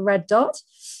 that little red dot.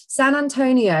 San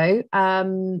Antonio,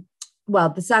 the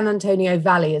San Antonio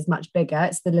Valley is much bigger.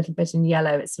 It's the little bit in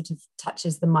yellow. It sort of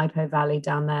touches the Maipo Valley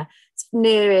down there. It's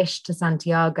nearish to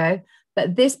Santiago.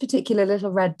 But this particular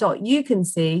little red dot you can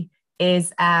see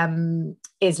is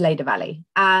Leda Valley.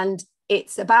 And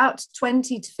it's about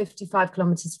 20 to 55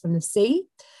 kilometers from the sea.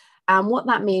 And what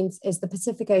that means is the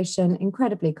Pacific Ocean,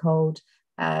 incredibly cold,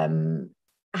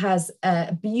 has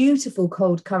a beautiful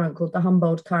cold current called the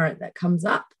Humboldt Current that comes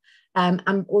up and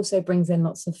also brings in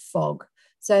lots of fog.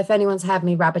 So if anyone's had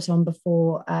me rabbit on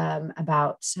before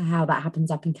about how that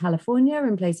happens up in California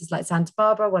in places like Santa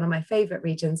Barbara, one of my favorite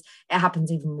regions, it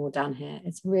happens even more down here.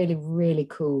 It's really, really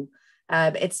cool.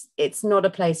 It's not a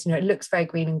place, it looks very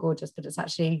green and gorgeous, but it's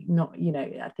actually not,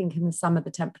 I think in the summer,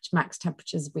 the max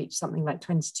temperatures reach something like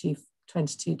 22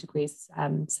 degrees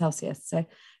Celsius. So it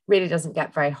really doesn't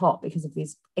get very hot because of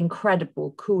these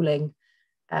incredible cooling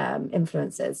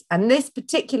influences. And this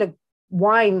particular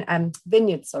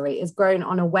vineyard, is grown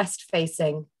on a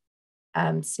west-facing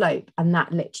slope, and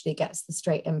that literally gets the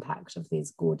straight impact of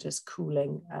these gorgeous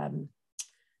cooling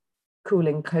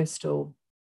coastal.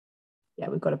 Yeah,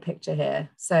 we've got a picture here.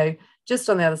 So just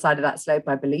on the other side of that slope,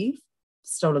 I believe,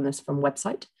 stolen this from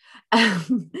website,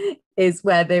 is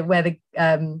where the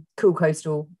cool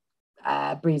coastal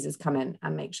breezes come in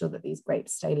and make sure that these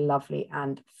grapes stay lovely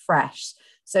and fresh.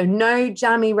 So no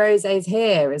jammy rosés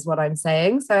here is what I'm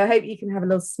saying. So I hope you can have a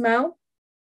little smell.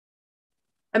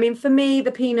 I mean, for me,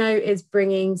 the Pinot is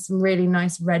bringing some really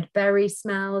nice red berry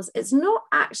smells. It's not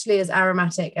actually as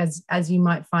aromatic as you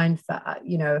might find for,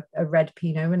 a red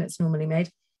Pinot when it's normally made.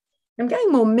 I'm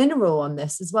getting more mineral on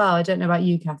this as well. I don't know about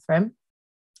you, Catherine.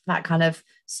 That kind of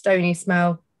stony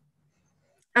smell.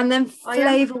 And then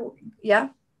flavor, yeah.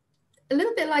 A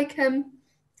little bit like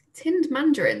tinned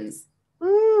mandarins.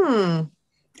 A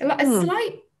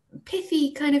slight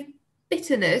pithy kind of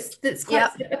bitterness that's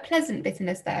quite a pleasant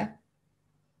bitterness there.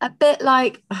 A bit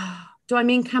like, do I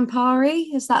mean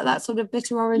Campari? Is that sort of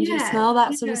bitter orangey smell,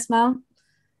 that sort of smell?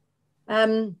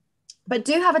 But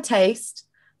do have a taste.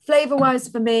 Flavor-wise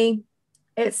for me,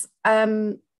 it's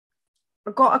got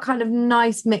a kind of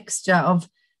nice mixture of,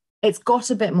 it's got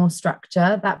a bit more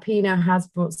structure. That Pinot has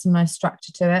brought some nice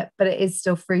structure to it, but it is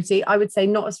still fruity. I would say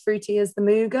not as fruity as the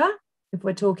Muga, if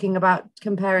we're talking about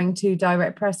comparing two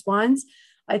direct press wines.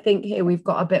 I think here we've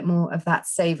got a bit more of that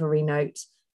savory note,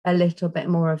 a little bit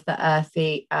more of the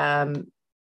earthy.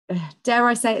 Dare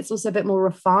I say it's also a bit more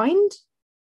refined.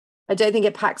 I don't think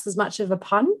it packs as much of a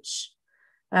punch.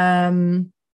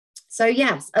 So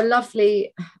yes, a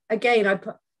lovely, again,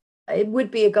 it would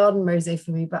be a garden rosé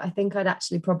for me, but I think I'd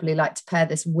actually probably like to pair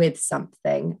this with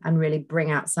something and really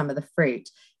bring out some of the fruit.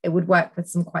 It would work with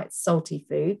some quite salty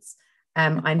foods.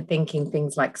 I'm thinking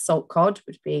things like salt cod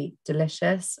would be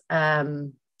delicious.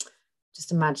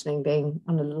 Just imagining being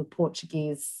on a little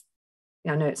Portuguese,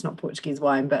 I know it's not Portuguese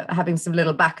wine, but having some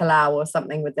little bacalhau or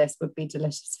something with this would be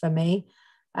delicious for me.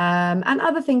 And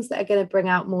other things that are going to bring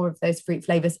out more of those fruit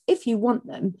flavors if you want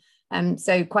them.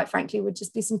 So quite frankly, would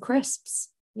just be some crisps.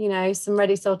 Some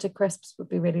ready salted crisps would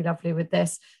be really lovely with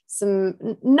this.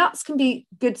 Some nuts can be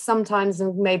good sometimes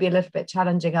and maybe a little bit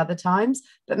challenging other times,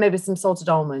 but maybe some salted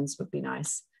almonds would be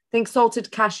nice. I think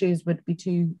salted cashews would be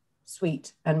too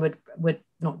sweet and would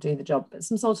not do the job, but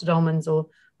some salted almonds or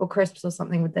crisps or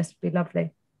something with this would be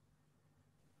lovely.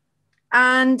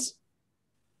 And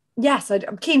yes,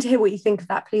 I'm keen to hear what you think of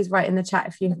that. Please write in the chat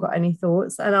if you've got any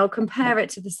thoughts, and I'll compare it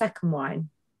to the second wine.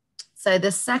 So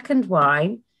the second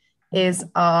wine is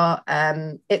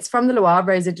it's from the Loire,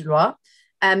 Rosé de Loire.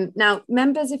 Now,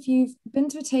 members, if you've been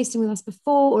to a tasting with us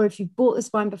before, or if you've bought this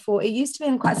wine before, it used to be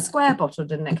in quite a square bottle,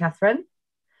 didn't it, Catherine?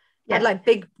 Yes. Had like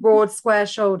big, broad, square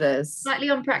shoulders. Slightly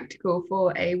unpractical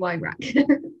for a wine rack.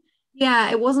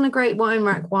 Yeah, it wasn't a great wine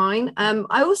rack wine.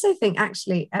 I also think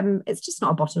actually it's just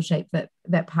not a bottle shape that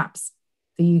perhaps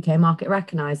the UK market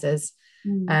recognises.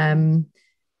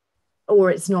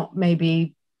 Or it's not,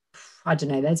 maybe, I don't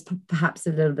know, there's perhaps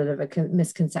a little bit of a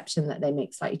misconception that they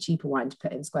make slightly cheaper wine to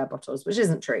put in square bottles, which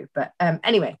isn't true. But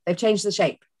anyway, they've changed the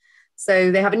shape.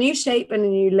 So they have a new shape and a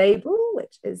new label,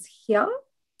 which is here.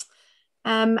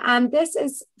 And this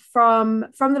is from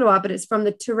the Loire, but it's from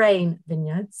the Touraine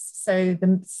vineyards. So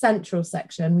the central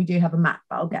section, we do have a map,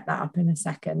 but I'll get that up in a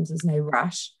second. There's no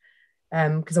rush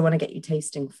because I want to get you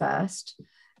tasting first.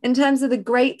 In terms of the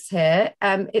grapes here,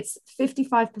 it's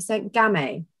 55%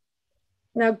 Gamay.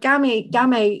 Now,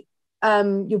 Gamay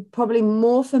you're probably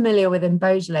more familiar with in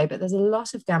Beaujolais, but there's a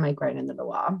lot of Gamay grown in the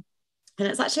Loire. And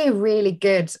it's actually a really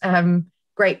good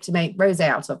grape to make rosé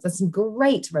out of. There's some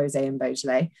great rosé in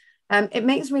Beaujolais. It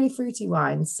makes really fruity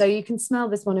wines. So you can smell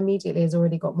this one immediately has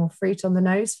already got more fruit on the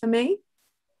nose for me.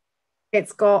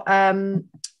 It's got,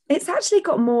 it's actually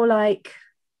got more like,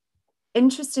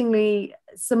 interestingly,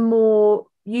 some more,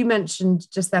 you mentioned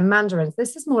just their mandarins.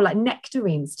 This is more like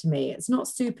nectarines to me. It's not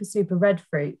super, super red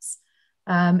fruits.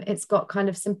 It's got kind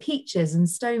of some peaches and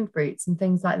stone fruits and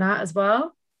things like that as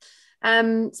well.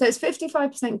 So it's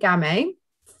 55% Gamay,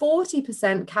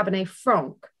 40% Cabernet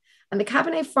Franc. And the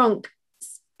Cabernet Franc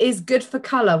is good for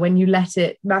colour when you let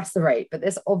it macerate, but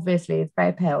this obviously is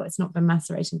very pale. It's not been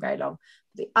macerating very long.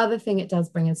 The other thing it does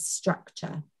bring is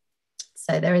structure.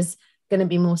 So there is going to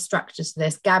be more structure to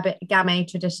this. Gamay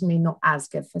traditionally not as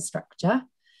good for structure.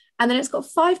 And then it's got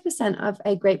 5% of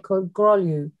a grape called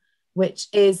Groliu, which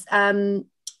is going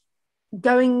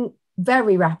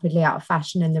very rapidly out of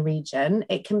fashion in the region.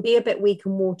 It can be a bit weak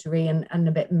and watery and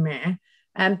a bit meh.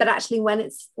 But actually when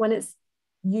it's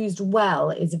used well,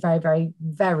 is a very, very,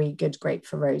 very good grape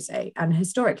for rosé, and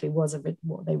historically was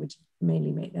what they would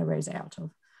mainly make their rosé out of.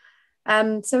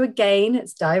 So again,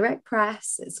 it's direct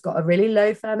press. It's got a really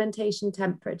low fermentation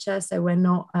temperature, so we're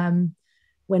not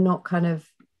kind of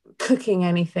cooking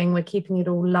anything. We're keeping it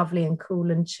all lovely and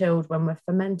cool and chilled when we're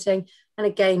fermenting. And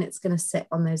again, it's going to sit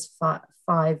on those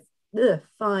fine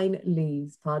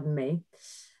leaves. Pardon me.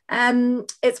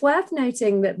 It's worth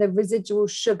noting that the residual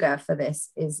sugar for this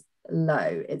is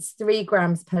low. It's 3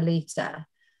 grams per litre.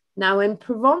 Now in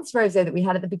Provence rosé that we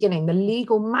had at the beginning, the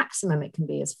legal maximum it can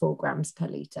be is 4 grams per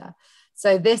litre.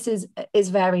 So this is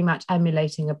very much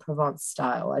emulating a Provence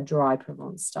style, a dry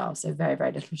Provence style. So very,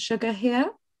 very little sugar here.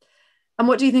 And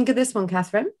what do you think of this one,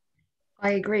 Catherine?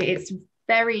 I agree. It's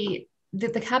very, the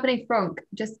Cabernet Franc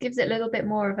just gives it a little bit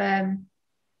more of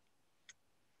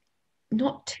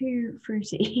not too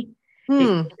fruity.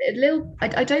 It's a little,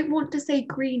 I don't want to say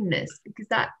greenness because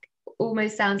that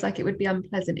almost sounds like it would be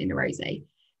unpleasant in a rosé,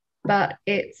 but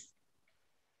it's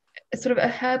a sort of a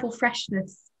herbal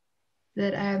freshness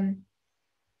that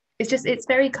it's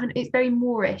very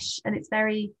moorish, and it's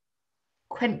very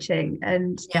quenching,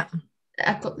 and yeah,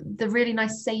 I've got the really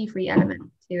nice savory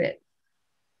element to it.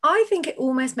 I think it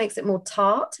almost makes it more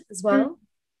tart as well.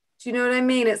 Do you know what I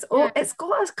mean? It's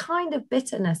got a kind of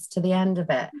bitterness to the end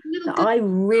of it that I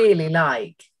really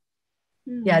like.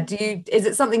 Yeah. Is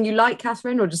it something you like,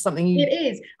 Catherine, or just something you? It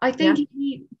is. I think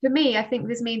for me, I think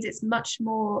this means it's much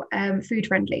more food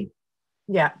friendly.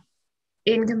 Yeah.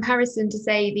 In comparison to,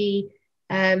 say, the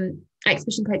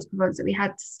exhibition Cote de Provence that we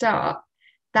had to start,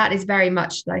 that is very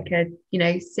much like a,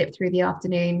 sip through the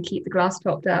afternoon, keep the glass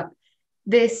topped up.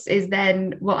 This is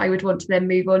then what I would want to then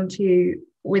move on to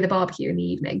with a barbecue in the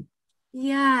evening.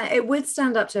 Yeah, it would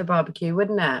stand up to a barbecue,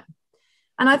 wouldn't it?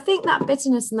 And I think that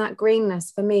bitterness and that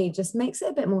greenness for me just makes it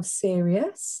a bit more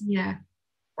serious. Yeah.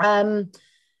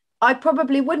 I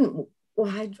probably wouldn't.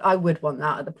 Well, I would want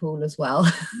that at the pool as well.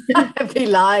 I'd be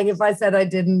lying if I said I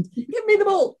didn't. Give me the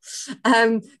ball.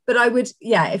 But I would,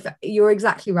 if you're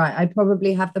exactly right, I'd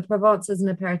probably have the Provence as an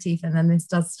aperitif, and then this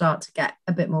does start to get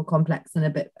a bit more complex and a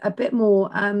bit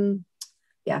more,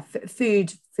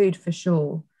 food for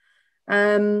sure.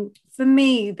 For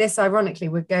me, this ironically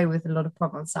would go with a lot of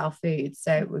Provençal food.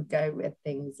 So it would go with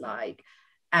things like,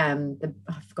 I've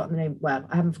forgotten the name. Well,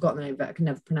 I haven't forgotten the name, but I can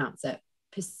never pronounce it.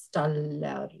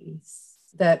 Pistoleries,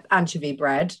 the anchovy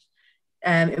bread.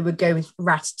 It would go with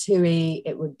ratatouille.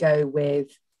 It would go with,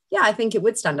 I think it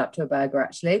would stand up to a burger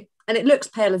actually. And it looks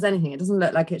pale as anything. It doesn't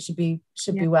look like it should be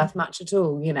worth much at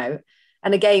all,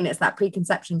 And again, it's that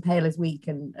preconception, pale is weak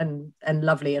and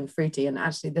lovely and fruity. And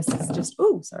actually, this is just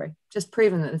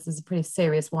proven that this is a pretty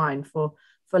serious wine for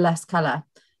less colour.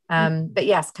 But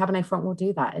yes, Cabernet Franc will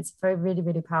do that. It's a very, really,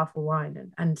 really powerful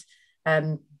wine, and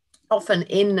often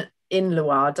in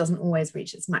Loire doesn't always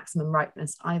reach its maximum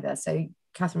ripeness either. So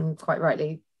Catherine quite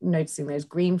rightly noticing those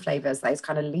green flavours, those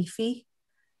kind of leafy.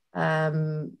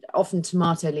 Often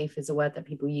tomato leaf is a word that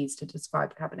people use to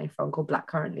describe Cabernet Franc, or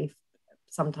blackcurrant leaf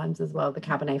sometimes as well, the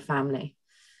Cabernet family.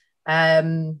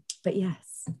 But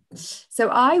yes, so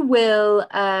I will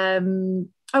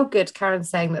good, Karen's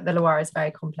saying that the Loire is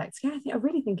very complex. I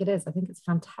really think it is. I think it's a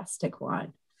fantastic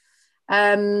wine.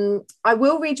 I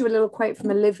will read you a little quote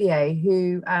from Olivier,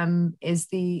 who is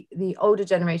the older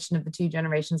generation of the two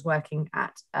generations working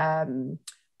at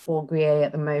Four Gruyere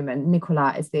at the moment.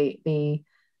 Nicolas is the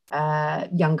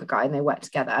younger guy, and they work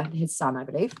together, his son, I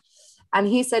believe. And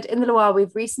he said, in the Loire,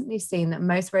 we've recently seen that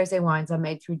most rosé wines are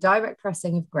made through direct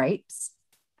pressing of grapes,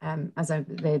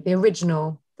 the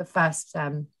original, the first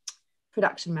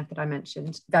production method I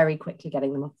mentioned, very quickly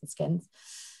getting them off the skins.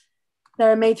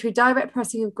 They're made through direct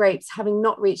pressing of grapes having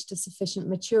not reached a sufficient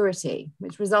maturity,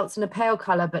 which results in a pale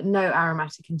colour but no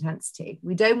aromatic intensity.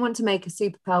 We don't want to make a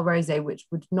super pale rosé, which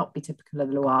would not be typical of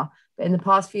the Loire, but in the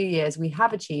past few years, we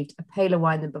have achieved a paler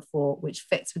wine than before, which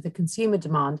fits with the consumer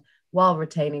demand while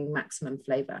retaining maximum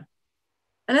flavour.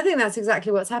 And I think that's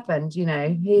exactly what's happened. You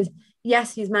know, he's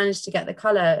managed to get the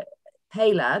colour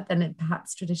paler than it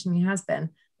perhaps traditionally has been,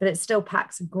 but it still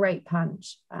packs a great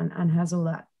punch and has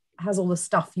all the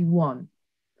stuff you want.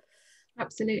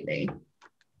 Absolutely.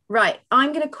 Right.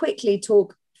 I'm going to quickly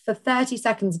talk for 30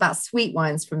 seconds about sweet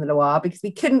wines from the Loire, because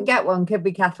we couldn't get one, could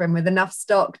we, Catherine, with enough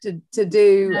stock to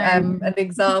do an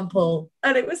example.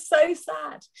 And it was so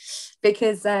sad,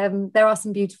 because there are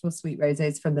some beautiful sweet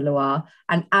rosés from the Loire.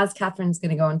 And as Catherine's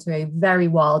going to go on to a very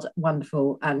wild,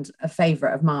 wonderful, and a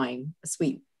favourite of mine, a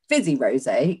sweet fizzy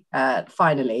rosé,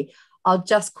 finally, I'll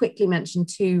just quickly mention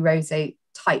 2 rosé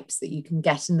types that you can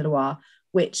get in the Loire,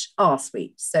 which are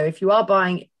sweet. So if you are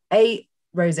buying a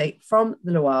rosé from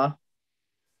the Loire,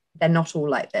 they're not all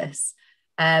like this.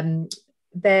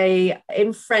 They,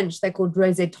 in French, they're called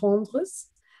rosé tendres.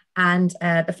 And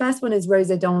the first one is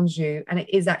rosé d'Anjou, and it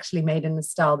is actually made in a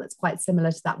style that's quite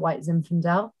similar to that white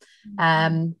Zinfandel.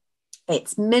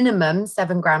 It's minimum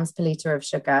 7 grams per litre of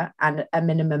sugar and a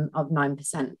minimum of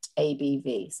 9%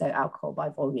 ABV, so alcohol by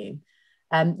volume.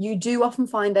 You do often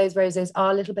find those rosés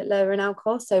are a little bit lower in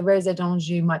alcohol. So rosé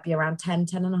d'Anjou might be around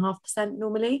 10.5%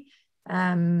 normally.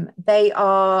 They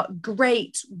are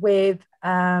great with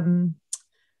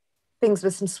things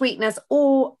with some sweetness,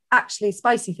 or actually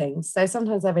spicy things. So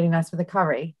sometimes they're really nice with a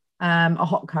curry, a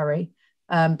hot curry,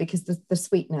 because the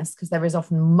sweetness, because there is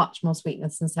often much more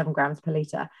sweetness than 7 grams per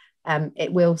litre.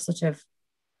 It will sort of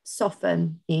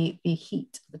soften the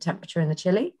heat, the temperature in the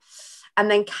chili.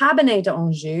 And then Cabernet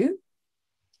d'Anjou,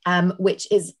 which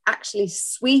is actually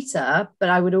sweeter, but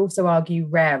I would also argue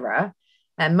rarer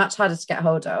and much harder to get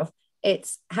hold of.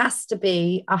 It has to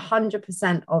be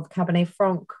 100% of Cabernet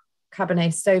Franc,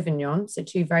 Cabernet Sauvignon, so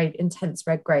 2 very intense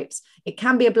red grapes. It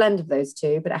can be a blend of those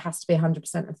 2, but it has to be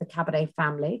 100% of the Cabernet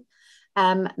family.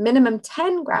 Minimum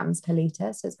 10 grams per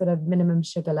litre, so it's got a minimum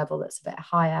sugar level that's a bit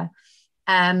higher.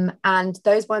 And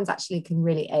those wines actually can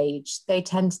really age. They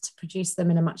tend to produce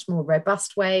them in a much more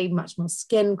robust way, much more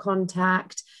skin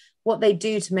contact. What they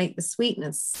do to make the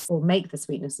sweetness, or make the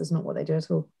sweetness, is not what they do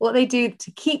at all. What they do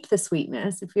to keep the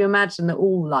sweetness, if you imagine that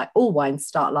all wines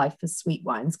start life as sweet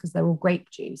wines because they're all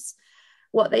grape juice,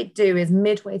 what they do is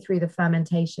midway through the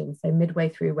fermentation, so midway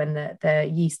through when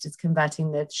the yeast is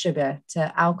converting the sugar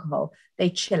to alcohol,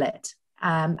 they chill it,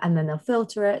 and then they'll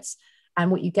filter it. And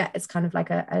what you get is kind of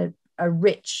like a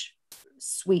rich,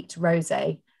 sweet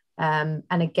rosé. And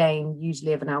again,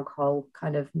 usually of an alcohol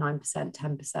kind of 9%,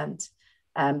 10%.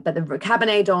 But the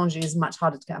Cabernet d'Anjou is much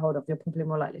harder to get hold of. You're probably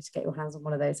more likely to get your hands on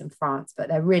one of those in France, but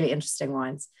they're really interesting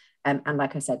wines. And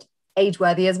like I said,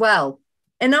 age-worthy as well.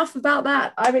 Enough about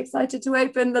that. I'm excited to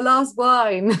open the last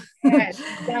wine. Yes.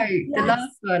 So the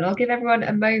last one, I'll give everyone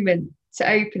a moment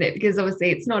to open it, because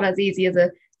obviously it's not as easy as a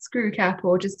screw cap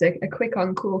or just a quick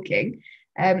uncorking.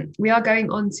 We are going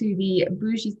on to the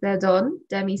Bougie Cerdon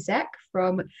demi-sec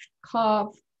from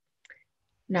Carve.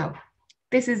 Now,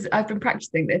 I've been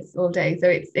practicing this all day, so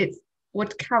it's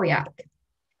Vodkawiak.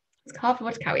 It's Carve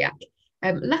Vodkawiak.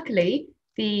 Luckily,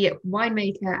 the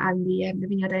winemaker and the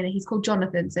vineyard owner, he's called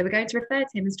Jonathan, so we're going to refer to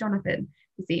him as Jonathan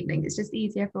this evening. It's just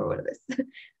easier for all of us.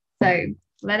 So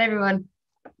let everyone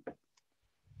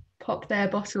pop their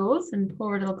bottles and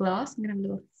pour a little glass. I'm going to have a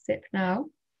little sip now.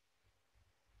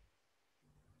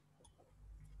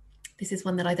 This is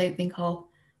one that I don't think I'll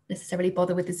necessarily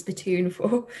bother with the spittoon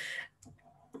for,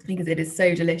 because it is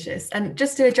so delicious. And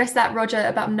just to address that, Roger,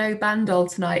 about no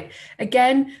bandol tonight.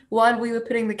 Again, while we were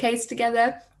putting the case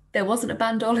together, there wasn't a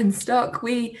bandol in stock.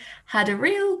 We had a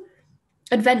real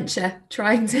adventure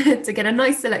trying to get a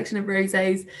nice selection of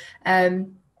rosés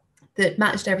that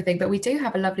matched everything. But we do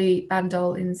have a lovely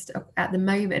bandol in stock at the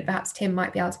moment. Perhaps Tim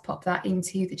might be able to pop that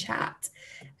into the chat.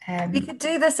 We could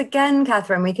do this again,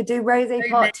 Catherine. We could do rosé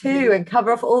part 2 and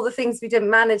cover off all the things we didn't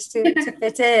manage to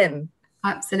fit in.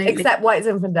 Absolutely. Except white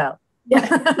Zinfandel.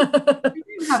 Yeah. We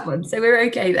do have one, so we're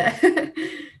okay there.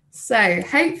 So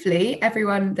hopefully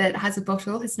everyone that has a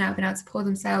bottle has now been able to pour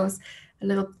themselves a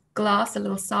little glass, a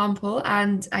little sample.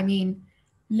 And I mean,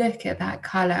 look at that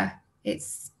colour.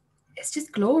 It's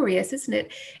just glorious, isn't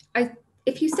it?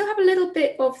 If you still have a little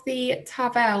bit of the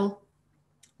Tavel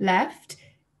left,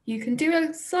 you can do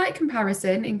a slight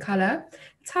comparison in colour.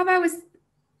 Tavel is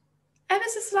ever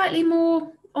so slightly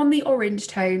more on the orange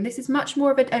tone. This is much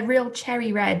more of a real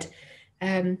cherry red.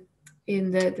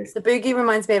 in The boogie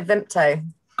reminds me of Vimto.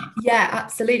 Yeah,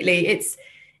 absolutely.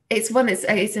 It's one that's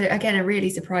again a really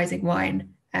surprising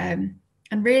wine, and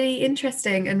really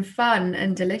interesting and fun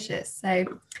and delicious. So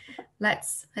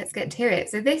let's get to it.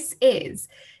 So this is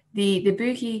the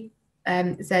Bougie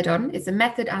Zedon. It's a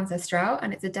Method Ancestral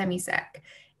and it's a demi-sec.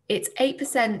 It's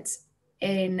 8%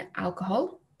 in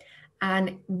alcohol,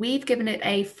 and we've given it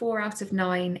a 4 out of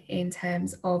 9 in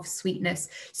terms of sweetness.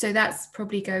 So that's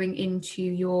probably going into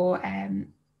your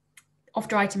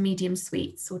off-dry to medium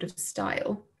sweet sort of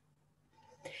style.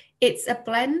 It's a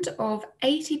blend of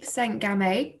 80%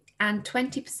 Gamay and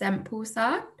 20%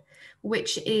 Pulsar,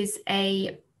 which is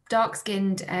a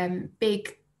dark-skinned,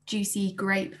 big, juicy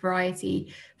grape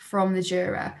variety from the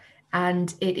Jura.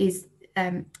 And it is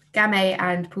Gamay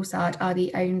and Pulsar are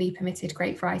the only permitted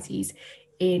grape varieties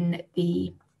in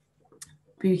the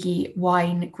Bougie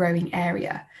wine growing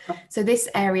area. So this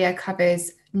area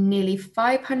covers nearly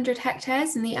 500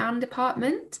 hectares in the Anne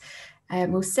department.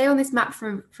 We'll stay on this map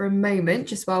for a moment,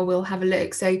 just while we'll have a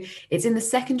look. So it's in the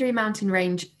secondary mountain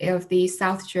range of the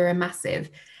South Jura Massif,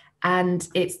 and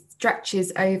it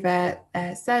stretches over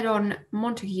Cerdon,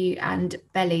 Montague and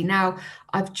Belly. Now,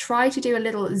 I've tried to do a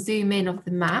little zoom in of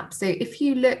the map. So if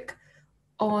you look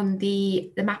on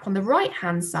the map on the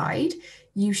right-hand side,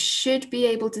 you should be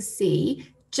able to see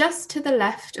just to the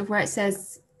left of where it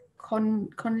says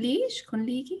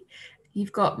Conligue,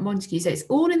 you've got Montague. So it's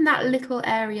all in that little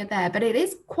area there, but it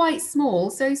is quite small,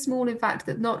 so small in fact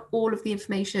that not all of the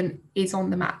information is on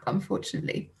the map,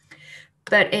 unfortunately.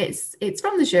 But it's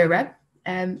from the Jura,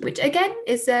 which again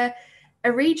is a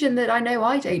region that I know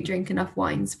I don't drink enough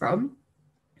wines from,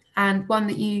 and one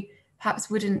that you perhaps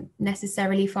wouldn't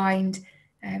necessarily find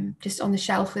just on the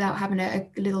shelf without having a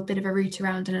little bit of a route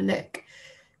around and a look.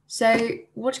 So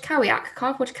Wojkowiak,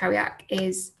 Carve Wojkowiak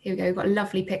is, here we go, we've got a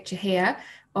lovely picture here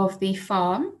of the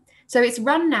farm. So it's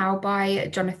run now by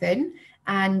Jonathan,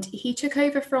 and he took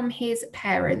over from his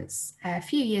parents a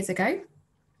few years ago.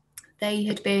 They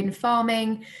had been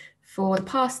farming for the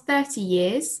past 30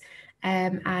 years,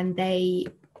 and they,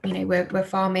 were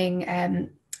farming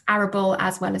arable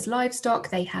as well as livestock.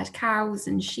 They had cows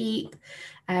and sheep,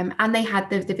 and they had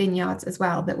the vineyards as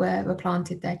well that were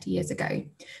planted 30 years ago,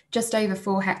 just over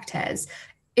 4 hectares.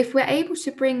 If we're able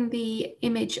to bring the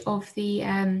image of the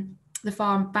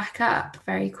farm back up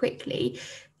very quickly,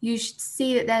 you should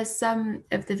see that there's some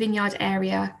of the vineyard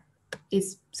area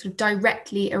is sort of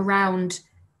directly around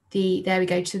there we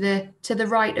go, to the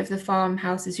right of the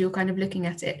farmhouse as you're kind of looking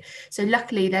at it. So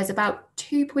luckily there's about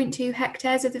 2.2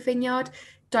 hectares of the vineyard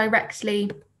directly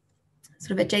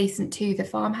sort of adjacent to the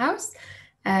farmhouse.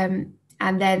 And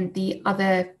then the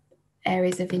other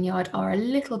areas of vineyard are a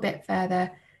little bit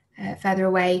further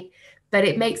away, but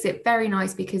it makes it very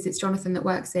nice because it's Jonathan that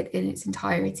works it in its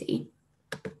entirety.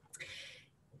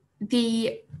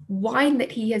 The wine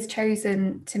that he has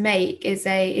chosen to make is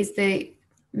the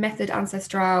Method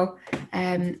Ancestral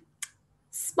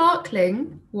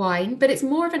sparkling wine, but it's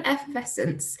more of an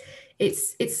effervescence.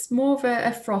 It's more of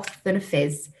a froth than a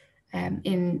fizz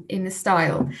in the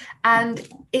style, and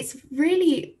it's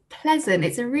really pleasant.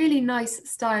 It's a really nice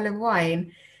style of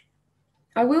wine.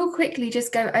 I will quickly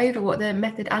just go over what the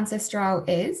Method Ancestral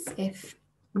is, if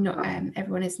not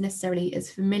everyone is necessarily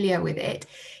as familiar with it.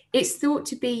 It's thought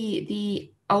to be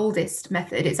the oldest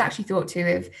method. It's actually thought to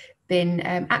have been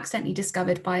accidentally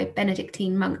discovered by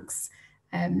Benedictine monks,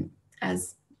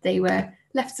 as they were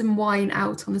left some wine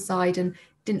out on the side and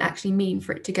didn't actually mean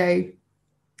for it to go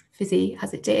fizzy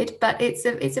as it did. But it's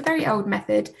a very old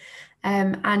method,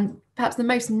 and perhaps the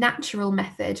most natural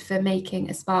method for making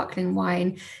a sparkling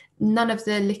wine. None of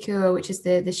the liqueur, which is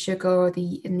the sugar or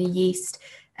the yeast,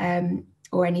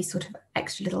 or any sort of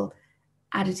extra little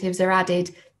additives are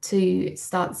added to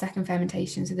start the second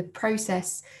fermentation. So the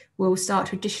process will start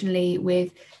traditionally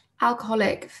with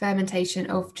alcoholic fermentation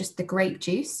of just the grape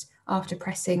juice after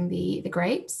pressing the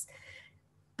grapes.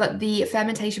 But the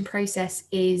fermentation process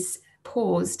is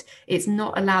paused. It's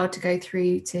not allowed to go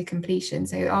through to completion.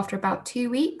 So after about 2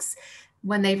 weeks,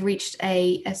 when they've reached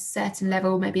a certain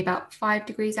level, maybe about 5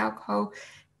 degrees alcohol,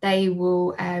 they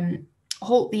will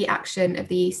halt the action of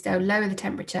the yeast. They'll lower the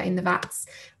temperature in the vats,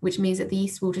 which means that the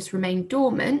yeast will just remain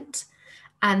dormant,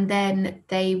 and then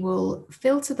they will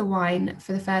filter the wine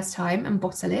for the first time and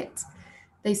bottle it.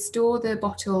 They store the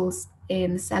bottles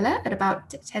in the cellar at about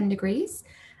 10 degrees,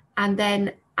 and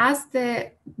then as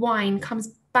the wine comes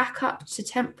back up to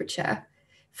temperature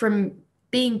from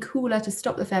being cooler to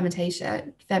stop the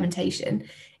fermentation,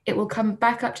 it will come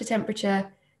back up to temperature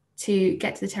to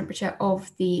get to the temperature of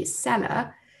the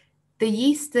cellar. The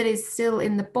yeast that is still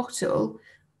in the bottle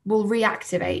will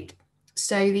reactivate.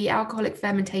 So the alcoholic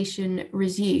fermentation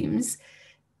resumes,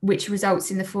 which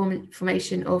results in the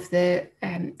formation of the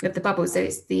bubbles. So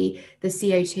it's the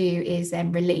CO2 is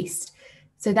then released.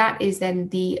 So that is then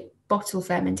the bottle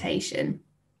fermentation.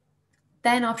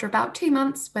 Then after about 2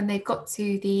 months, when they've got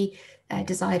to the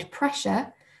desired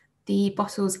pressure, the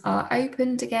bottles are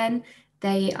opened again,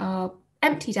 they are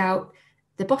emptied out,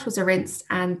 the bottles are rinsed,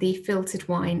 and the filtered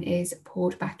wine is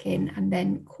poured back in and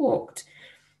then corked.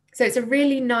 So it's a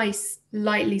really nice,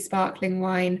 lightly sparkling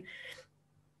wine.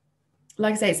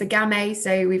 Like I say, it's a gamay,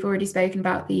 so we've already spoken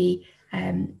about the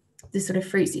sort of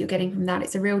fruits that you're getting from that.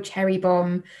 It's a real cherry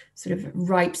bomb, sort of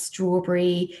ripe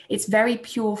strawberry. It's very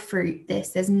pure fruit, this.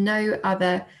 There's no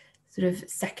other sort of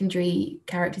secondary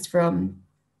characters from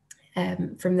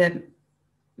the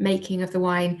making of the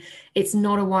wine. It's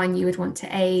not a wine you would want to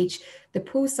age. The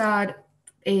Pulsard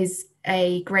is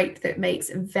a grape that makes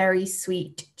very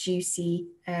sweet, juicy,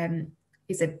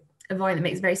 is a vine that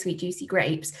makes very sweet, juicy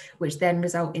grapes, which then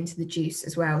result into the juice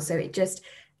as well. So it just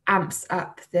amps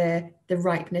up the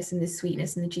ripeness and the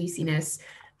sweetness and the juiciness.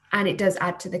 And it does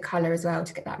add to the colour as well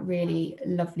to get that really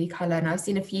lovely colour. And I've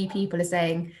seen a few people are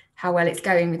saying how well it's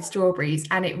going with strawberries,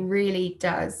 and it really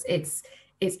does. It's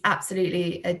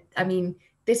absolutely, I mean,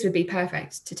 this would be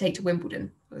perfect to take to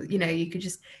Wimbledon. You know, you could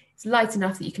just, it's light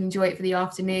enough that you can enjoy it for the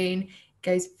afternoon. It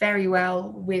goes very well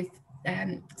with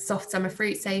soft summer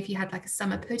fruit. Say if you had like a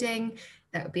summer pudding,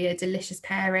 that would be a delicious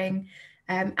pairing.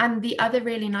 And the other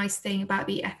really nice thing about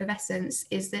the effervescence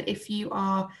is that if you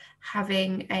are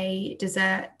having a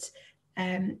dessert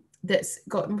that's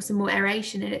got some more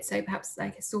aeration in it, so perhaps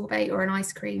like a sorbet or an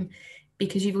ice cream,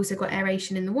 because you've also got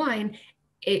aeration in the wine,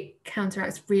 it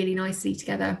counteracts really nicely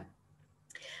together.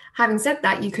 Having said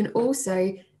that, you can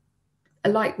also,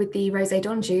 like with the Rosé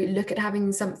d'Anjou, look at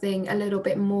having something a little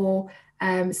bit more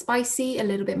spicy, a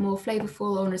little bit more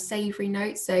flavorful on a savory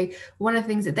note. So one of the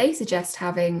things that they suggest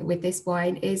having with this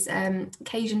wine is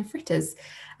Cajun fritters.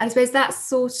 And I suppose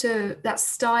that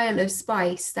style of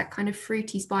spice, that kind of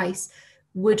fruity spice,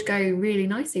 would go really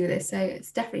nicely with this. So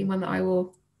it's definitely one that I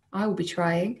will be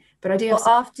trying. But I do. Well,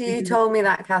 after you told me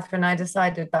that, Catherine, I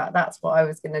decided that that's what I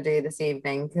was going to do this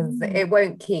evening, because it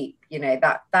won't keep, you know,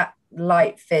 that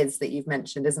light fizz that you've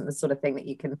mentioned isn't the sort of thing that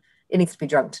you can, it needs to be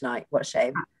drunk tonight. What a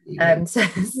shame. So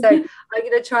I'm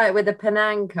going to try it with a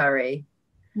Penang curry.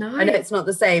 Nice. I know it's not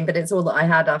the same, but it's all that I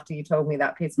had after you told me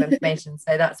that piece of information.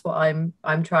 So that's what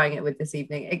I'm trying it with this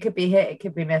evening. It could be hit, it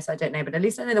could be miss, I don't know, but at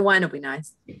least I know the wine will be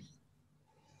nice.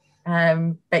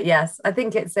 But yes, I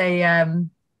think it's an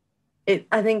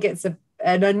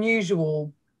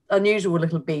unusual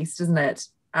little beast, isn't it?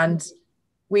 And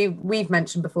we've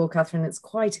mentioned before, Catherine, it's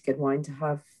quite a good wine to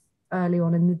have early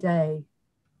on in the day.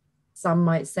 Some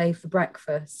might say for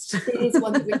breakfast. It is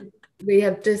one that we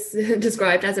have just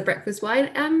described as a breakfast wine,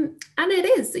 and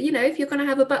it is. You know, if you're going to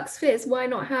have a Bucks Fizz, why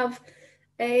not have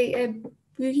a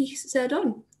Bouilly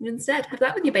Cerdon instead? Have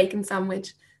that with your bacon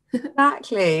sandwich.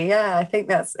 Exactly. Yeah, I think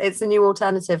it's a new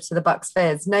alternative to the Bucks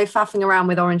Fizz. No faffing around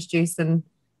with orange juice and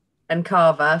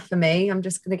Carver for me. I'm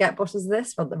just going to get bottles of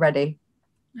this ready.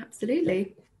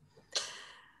 Absolutely.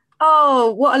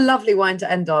 Oh, what a lovely wine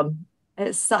to end on.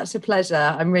 It's such a pleasure.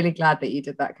 I'm really glad that you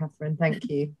did that, Catherine. Thank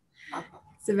you.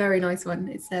 It's a very nice one.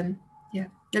 It's yeah.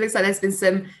 It looks like there's been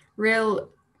some real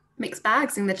mixed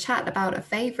bags in the chat about a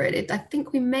favourite. I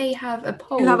think we may have a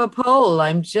poll. You have a poll.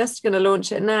 I'm just going to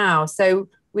launch it now. So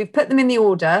we've put them in the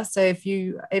order. So if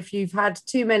you've had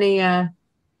too many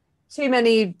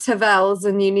Tavels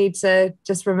and you need to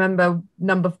just remember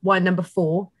wine number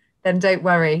 4, then don't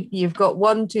worry. You've got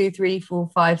 1, 2, 3, 4,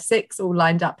 5, 6 all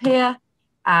lined up here.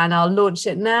 And I'll launch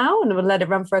it now and we'll let it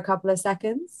run for a couple of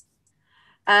seconds.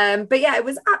 But yeah, it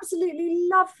was absolutely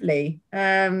lovely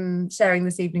sharing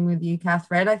this evening with you,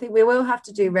 Catherine. I think we will have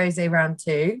to do Rosé round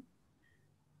 2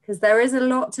 because there is a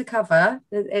lot to cover.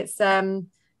 There's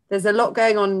a lot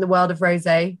going on in the world of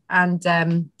Rosé,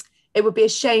 and it would be a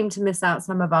shame to miss out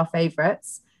some of our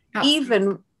favourites.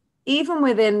 Even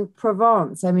within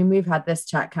Provence. I mean, we've had this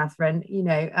chat, Catherine, you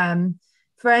know,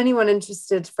 for anyone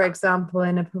interested, for example,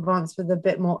 in a Provence with a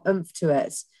bit more oomph to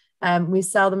it, we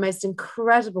sell the most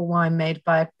incredible wine made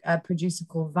by a producer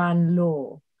called Van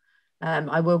Law.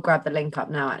 I will grab the link up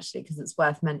now, actually, because it's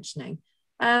worth mentioning.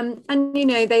 And, you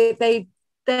know,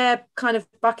 they're kind of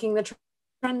bucking the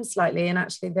trend slightly. And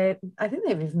actually, I think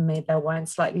they've even made their wine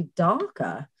slightly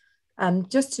darker,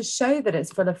 just to show that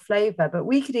it's full of flavour. But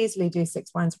we could easily do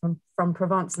 6 wines from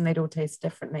Provence and they'd all taste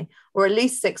differently, or at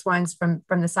least 6 wines from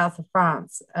the south of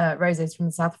France, rosés from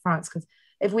the south of France. Because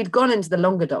if we'd gone into the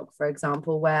Languedoc, for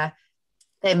example, where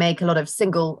they make a lot of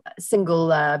single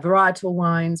varietal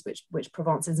wines, which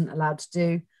Provence isn't allowed to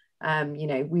do,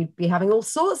 We'd be having all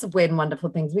sorts of weird and wonderful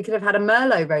things. We could have had a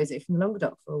Merlot rosé from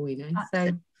Languedoc for all we know.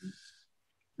 So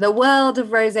the world of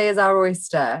rosé is our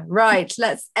oyster. Right,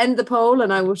 let's end the poll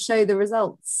and I will show the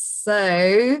results.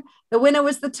 So the winner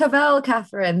was the Tavel,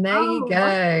 Catherine. There you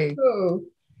go. Cool.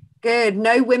 Good.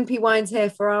 No wimpy wines here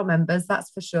for our members,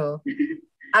 that's for sure.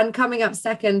 And coming up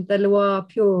second, the Loire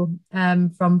Pure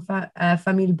from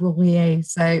Famille Bourrier.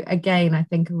 So again, I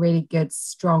think a really good,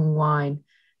 strong wine.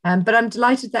 But I'm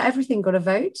delighted that everything got a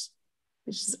vote,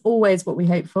 which is always what we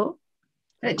hope for.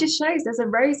 It just shows there's a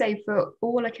rosé for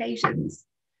all occasions.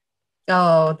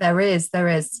 Oh, there is.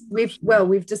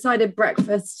 We've decided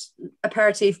breakfast,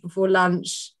 aperitif before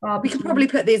lunch. We could probably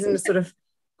put these in a sort of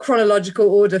chronological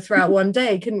order throughout one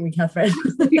day, couldn't we, Catherine?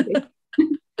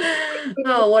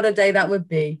 Oh, what a day that would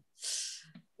be.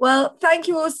 Well, thank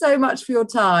you all so much for your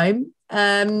time.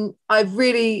 I've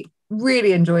really,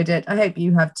 really enjoyed it. I hope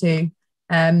you have too.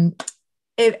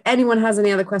 If anyone has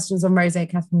any other questions on rosé,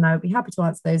 Catherine and I would be happy to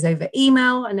answer those over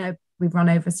email. I know we've run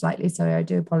over slightly, so I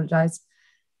do apologise.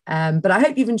 But I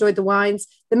hope you've enjoyed the wines.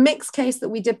 The mix case that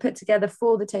we did put together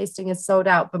for the tasting is sold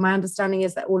out, but my understanding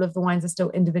is that all of the wines are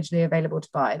still individually available to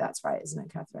buy. That's right, isn't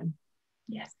it, Catherine?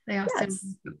 Yes, they are. Yes.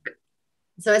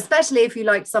 So especially if you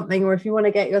like something, or if you want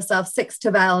to get yourself 6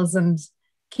 Tavels and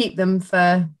keep them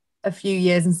for a few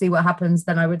years and see what happens,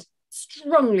 then I would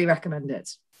strongly recommend it.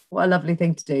 What a lovely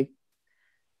thing to do.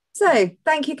 So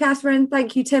thank you, Catherine.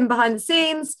 Thank you, Tim, behind the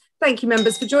scenes. Thank you,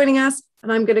 members, for joining us.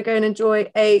 And I'm going to go and enjoy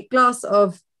a glass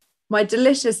of my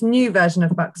delicious new version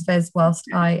of Bucks Fizz whilst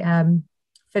I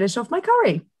finish off my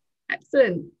curry.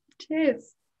 Excellent.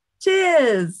 Cheers.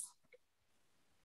 Cheers.